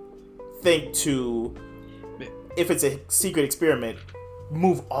gonna think to, if it's a secret experiment,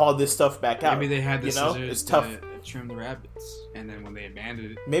 move all this stuff back out. Maybe they had the scissors It's tough. to trim the rabbits, and then when they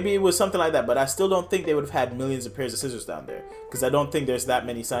abandoned it, Maybe it was something like that, but I still don't think they would have had millions of pairs of scissors down there, because I don't think there's that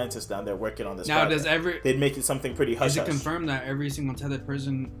many scientists down there working on this now project. They'd make it something pretty hush Is it hush. confirmed that every single tethered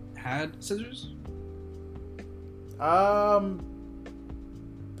person had scissors?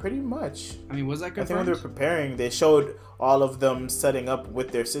 Pretty much. I mean, was that I think when confirmed? they were preparing, they showed all of them setting up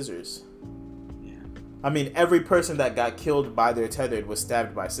with their scissors. Yeah. I mean, every person that got killed by their tethered was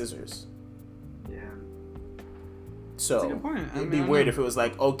stabbed by scissors. Yeah. So That's a good point. it'd be weird if it was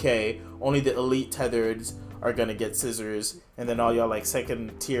like, okay, only the elite tethereds are gonna get scissors, and then all y'all like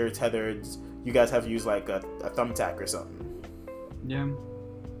second tier tethereds, you guys have to use like a thumbtack or something. Yeah.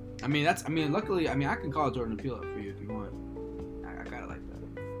 I mean, luckily, I can call Jordan Peele up for you if you want. I got it like that.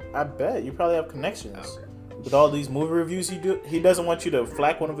 I bet you probably have connections. Okay. With all these movie reviews you do, he doesn't want you to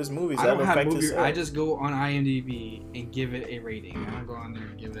flack one of his movies. I That'll don't have affect his movie. sales. I just go on IMDb and give it a rating. I don't go on there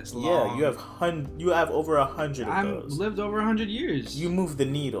and give it a long. Yeah, you have over 100 of I've those. lived over 100 years. You move the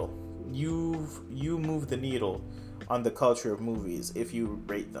needle. You move the needle on the culture of movies if you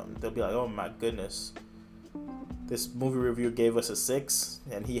rate them. They'll be like, oh my goodness, this movie reviewer gave us a 6,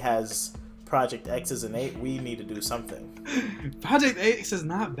 and he has Project X as an 8. We need to do something. Project X is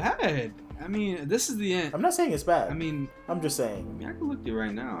not bad. I mean, this is the end. I'm not saying it's bad. I mean, I'm just saying. I can look through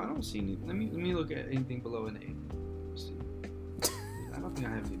right now. I don't see any. Let me look at anything below an 8. Let's see. don't think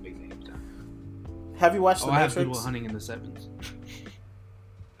I have any big names down. Have you watched The I have Matrix? Good Will Hunting in the sevens.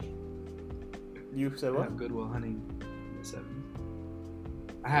 You said I what? have Good Will Hunting in the sevens.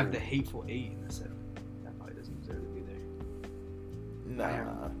 I have The Hateful Eight in the sevens. That probably doesn't deserve to be there.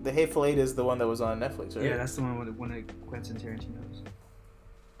 Nah, The Hateful Eight is the one that was on Netflix, right? Yeah, that's the one with one of Quentin Tarantino's.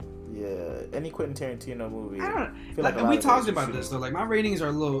 Yeah, any Quentin Tarantino movie. I don't feel like a lot we of talked those about should- this though. Like my ratings are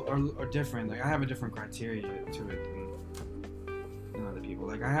are different. Like I have a different criteria to it than other people.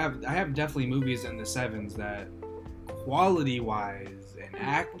 Like I have definitely movies in the sevens that quality wise and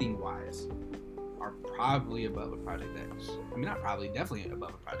acting wise are probably above a Project X. I mean, not probably, definitely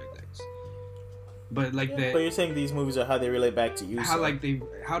above a Project X. But like But you're saying these movies are how they relate back to you. how so.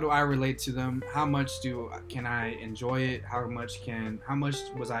 how do I relate to them? How much can I enjoy it? How much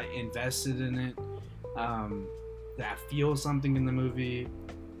was I invested in it? Did I feel something in the movie?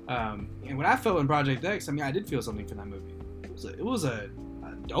 And what I felt in Project X, I mean, I did feel something for that movie. It was a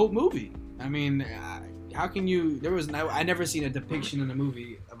dope movie. I mean, how can you? I never seen a depiction in a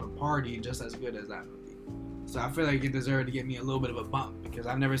movie of a party just as good as that movie. So I feel like it deserved to get me a little bit of a bump because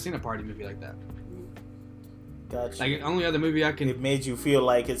I've never seen a party movie like that. Gotcha. Like the only other movie I can. It made you feel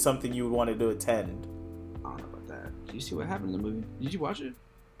like it's something you would want to attend. I don't know about that. Did you see what happened in the movie? Did you watch it?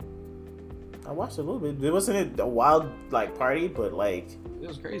 I watched a little bit. It wasn't a wild like party, but like It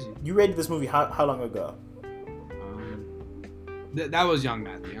was crazy. you rated this movie how long ago? That was Young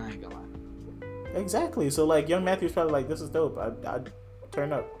Matthew. I ain't gonna lie. Exactly. So like young Matthew's probably like, this is dope. I'd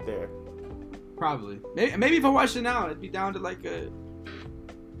turn up there. Probably. Maybe if I watched it now, it'd be down to like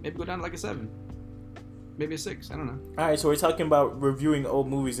maybe go down to like a 7. Maybe a 6. I don't know. All right, so we're talking about reviewing old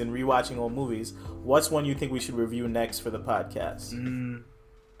movies and rewatching old movies. What's one you think we should review next for the podcast?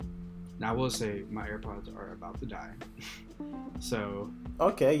 Now I will say my AirPods are about to die. So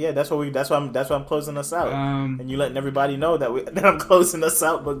Okay, yeah, that's why I'm closing us out, Um, and you letting everybody know that I'm closing us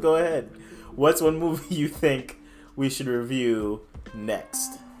out. But go ahead. What's one movie you think we should review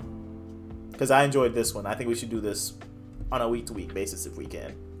next? Because I enjoyed this one. I think we should do this on a week-to-week basis if we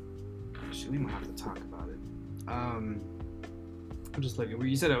can. actually, we might have to talk about it. I'm just looking.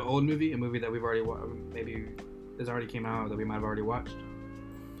 You said an old movie, a movie that we've already maybe has already came out that we might have already watched.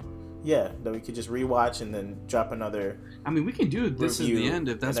 Yeah, that we could just rewatch and then drop another. I mean, we can do this is the Review end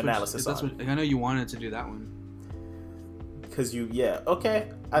if that's and what. analysis If that's on. what. Like, I know you wanted to do that one Because okay.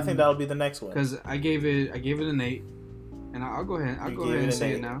 I think that'll be the next one. because I gave it an 8, and I'll go ahead. I'll You go gave ahead and an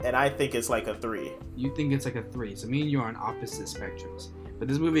say 8, it now. and I think it's like a 3. You think it's like a 3, so me and you are on opposite spectrums. But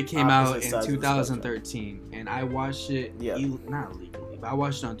this movie came Opposite out sides in of the spectrum. 2013, and I watched it not illegally, but I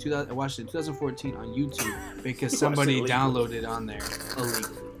watched it in 2014 on YouTube because somebody illegally. downloaded it on there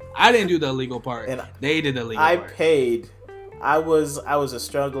illegally. I didn't do the illegal part. And They did the illegal I part. paid. I was a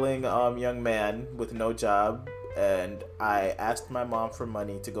struggling young man with no job, and I asked my mom for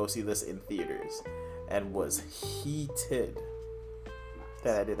money to go see this in theaters, and was heated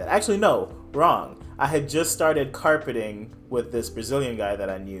that I did that. Actually, no, wrong. I had just started carpeting with this Brazilian guy that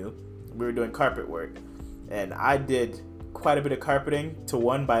I knew. We were doing carpet work, and I did quite a bit of carpeting to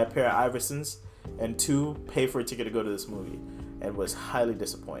 1, buy a pair of Iversons, and 2, pay for a ticket to go to this movie, and was highly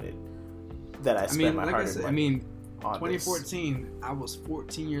disappointed that I spent my hard-earned money. On 2014, I was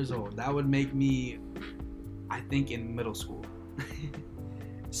 14 years old. That would make me, I think, in middle school.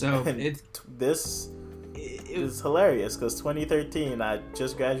 So this is hilarious because 2013, I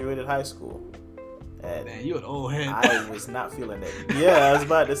just graduated high school, and man, you an old head. I was not feeling it. Yeah, I was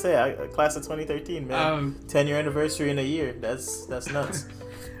about to say, class of 2013, man. 10-year anniversary in a year. That's nuts.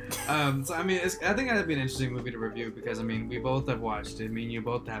 So I mean, I think that'd be an interesting movie to review because I mean, we both have watched it. I mean, you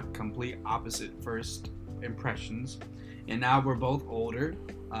both have complete opposite first impressions, and now we're both older.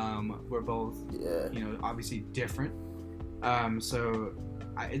 We're both, obviously different. So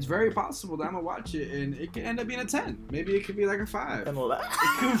it's very possible that I'm gonna watch it and it could end up being a 10. Maybe it could be like a 5.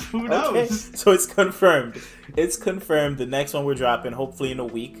 Who knows? Okay, so it's confirmed. It's confirmed. The next one we're dropping, hopefully in a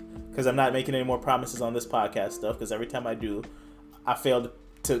week, because I'm not making any more promises on this podcast stuff. Because every time I do, I failed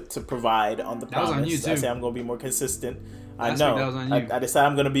to provide on the promise. That was on you too. I say I'm gonna be more consistent. Last I know. week that was on you. I decided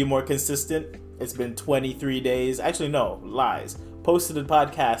I'm gonna be more consistent. It's been 23 days. Actually, no, lies. Posted a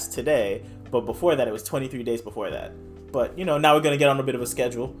podcast today, but before that, it was 23 days before that. But, now we're going to get on a bit of a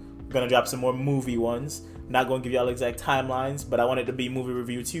schedule. We're going to drop some more movie ones. Not going to give y'all exact timelines, but I want it to be movie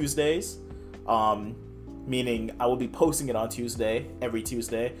review Tuesdays. Meaning I will be posting it on Tuesday, every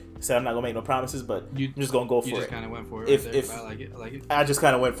Tuesday. Said I'm not going to make no promises, but I'm just going to go for it. You just kind of went for it. I like it. I just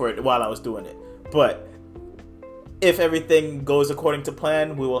kind of went for it while I was doing it. But if everything goes according to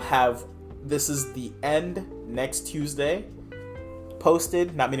plan, we will have This Is the End next Tuesday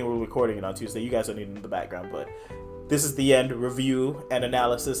posted. Not meaning we're recording it on Tuesday. You guys don't need it in the background, but This Is the End review and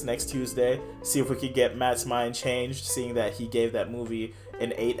analysis next Tuesday. See if we could get Matt's mind changed, seeing that he gave that movie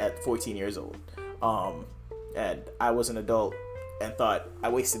an 8 at 14 years old. And I was an adult and thought I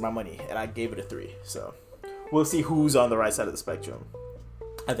wasted my money, and I gave it a 3. So we'll see who's on the right side of the spectrum.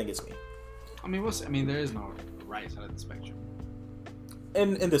 I think it's me. I mean, we'll see. I mean, there is no right side of the spectrum.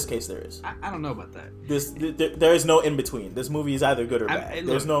 In this case, there is. I don't know about that. There is no in between. This movie is either good or bad.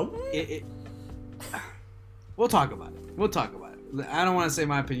 There's no. We'll talk about it. We'll talk about it. I don't want to say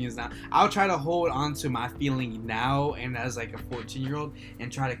my opinions now. I'll try to hold on to my feeling now and as like a 14-year-old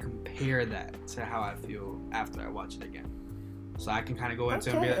and try to compare that to how I feel after I watch it again. So I can kind of go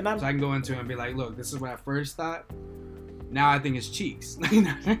into it and be like, look, this is what I first thought. Now I think it's cheeks.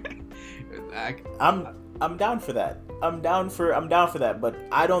 I'm down for that. I'm down for that. But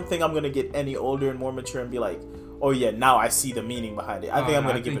I don't think I'm gonna get any older and more mature and be like, oh yeah, now I see the meaning behind it. I think I'm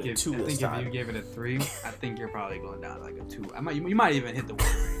gonna give it a 2 this time. I think if you gave it a 3, I think you're probably going down like a 2. You might even hit the 1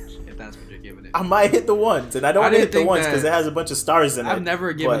 range if that's what you're giving it. I might hit the 1s, and I don't want to hit the 1s because it has a bunch of stars in it. I've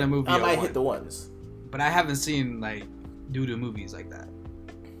never given a movie I might hit the 1s. But I haven't seen like doo-doo movies like that.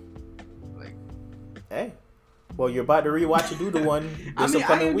 Like, hey. Well, you're about to rewatch a doo-doo one this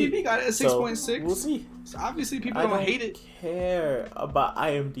upcoming week. IMDb got it at 6.6. So we'll see. So obviously people don't hate it. I don't care about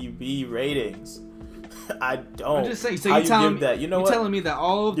IMDb ratings. I don't. I'm just saying. So you're telling me that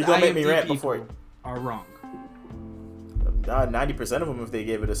all of the IMDb people are wrong. 90% of them, if they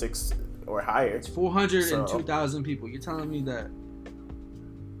gave it a 6 or higher. It's 402,000 people. You're telling me that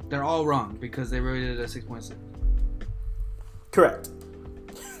they're all wrong because they rated it at 6.6. Correct.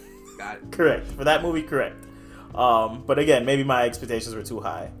 Got it. Correct. For that movie, correct. But again, maybe my expectations were too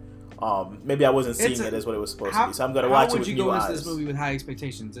high. Maybe I wasn't seeing it as what it was supposed to be. So I'm gonna watch it with new eyes. How would you go into this movie with high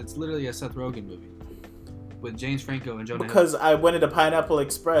expectations? It's literally a Seth Rogen movie with James Franco and Jonah Hill. Because I went into Pineapple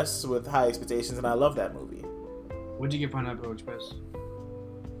Express with high expectations, and I love that movie. What'd you give Pineapple Express?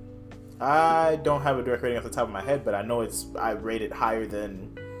 I don't have a direct rating off the top of my head, but I know I rate it higher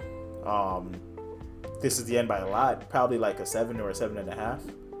than This Is the End by a lot. Probably like a 7 or a 7.5.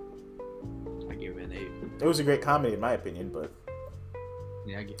 I give it an 8. It was a great comedy in my opinion, but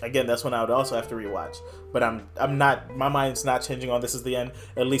yeah, again, that's one I would also have to rewatch. But I'm not. My mind's not changing on This Is the End,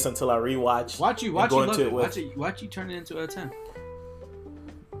 at least until I rewatch. Watch you love it. Watch you turn it into a 10.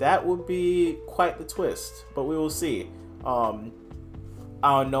 That would be quite the twist, but we will see. I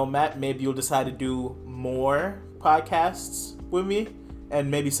don't know, Matt. Maybe you'll decide to do more podcasts with me, and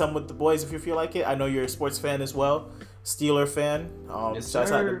maybe some with the boys if you feel like it. I know you're a sports fan as well, Steeler fan. Yes,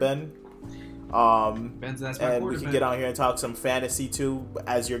 shouts out to Ben. And we can get on here and talk some fantasy too,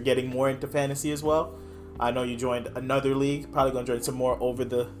 as you're getting more into fantasy as well. I know you joined another league, probably gonna join some more over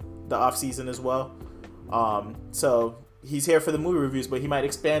the off season as well. So he's here for the movie reviews, but he might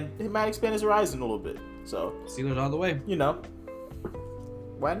expand his horizon a little bit. So Steelers all the way. You know,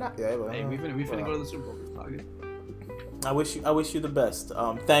 why not? Yeah, well, hey, we finna go to the Super Bowl. Okay. I wish you the best.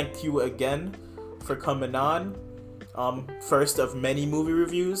 Thank you again for coming on. First of many movie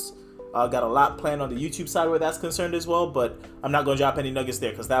reviews. Got a lot planned on the YouTube side where that's concerned as well, but I'm not going to drop any nuggets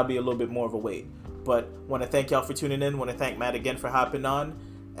there because that'll be a little bit more of a wait. But want to thank y'all for tuning in. Want to thank Matt again for hopping on.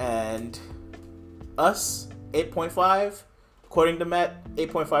 And us, 8.5. According to Matt,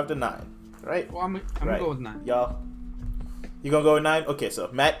 8.5 to 9. Right? Well, I'm going to go with 9. Y'all, you going to go with 9? Okay, so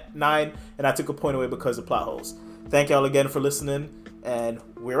Matt, 9, and I took a point away because of plot holes. Thank y'all again for listening, and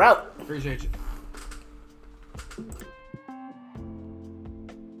we're out. Appreciate you.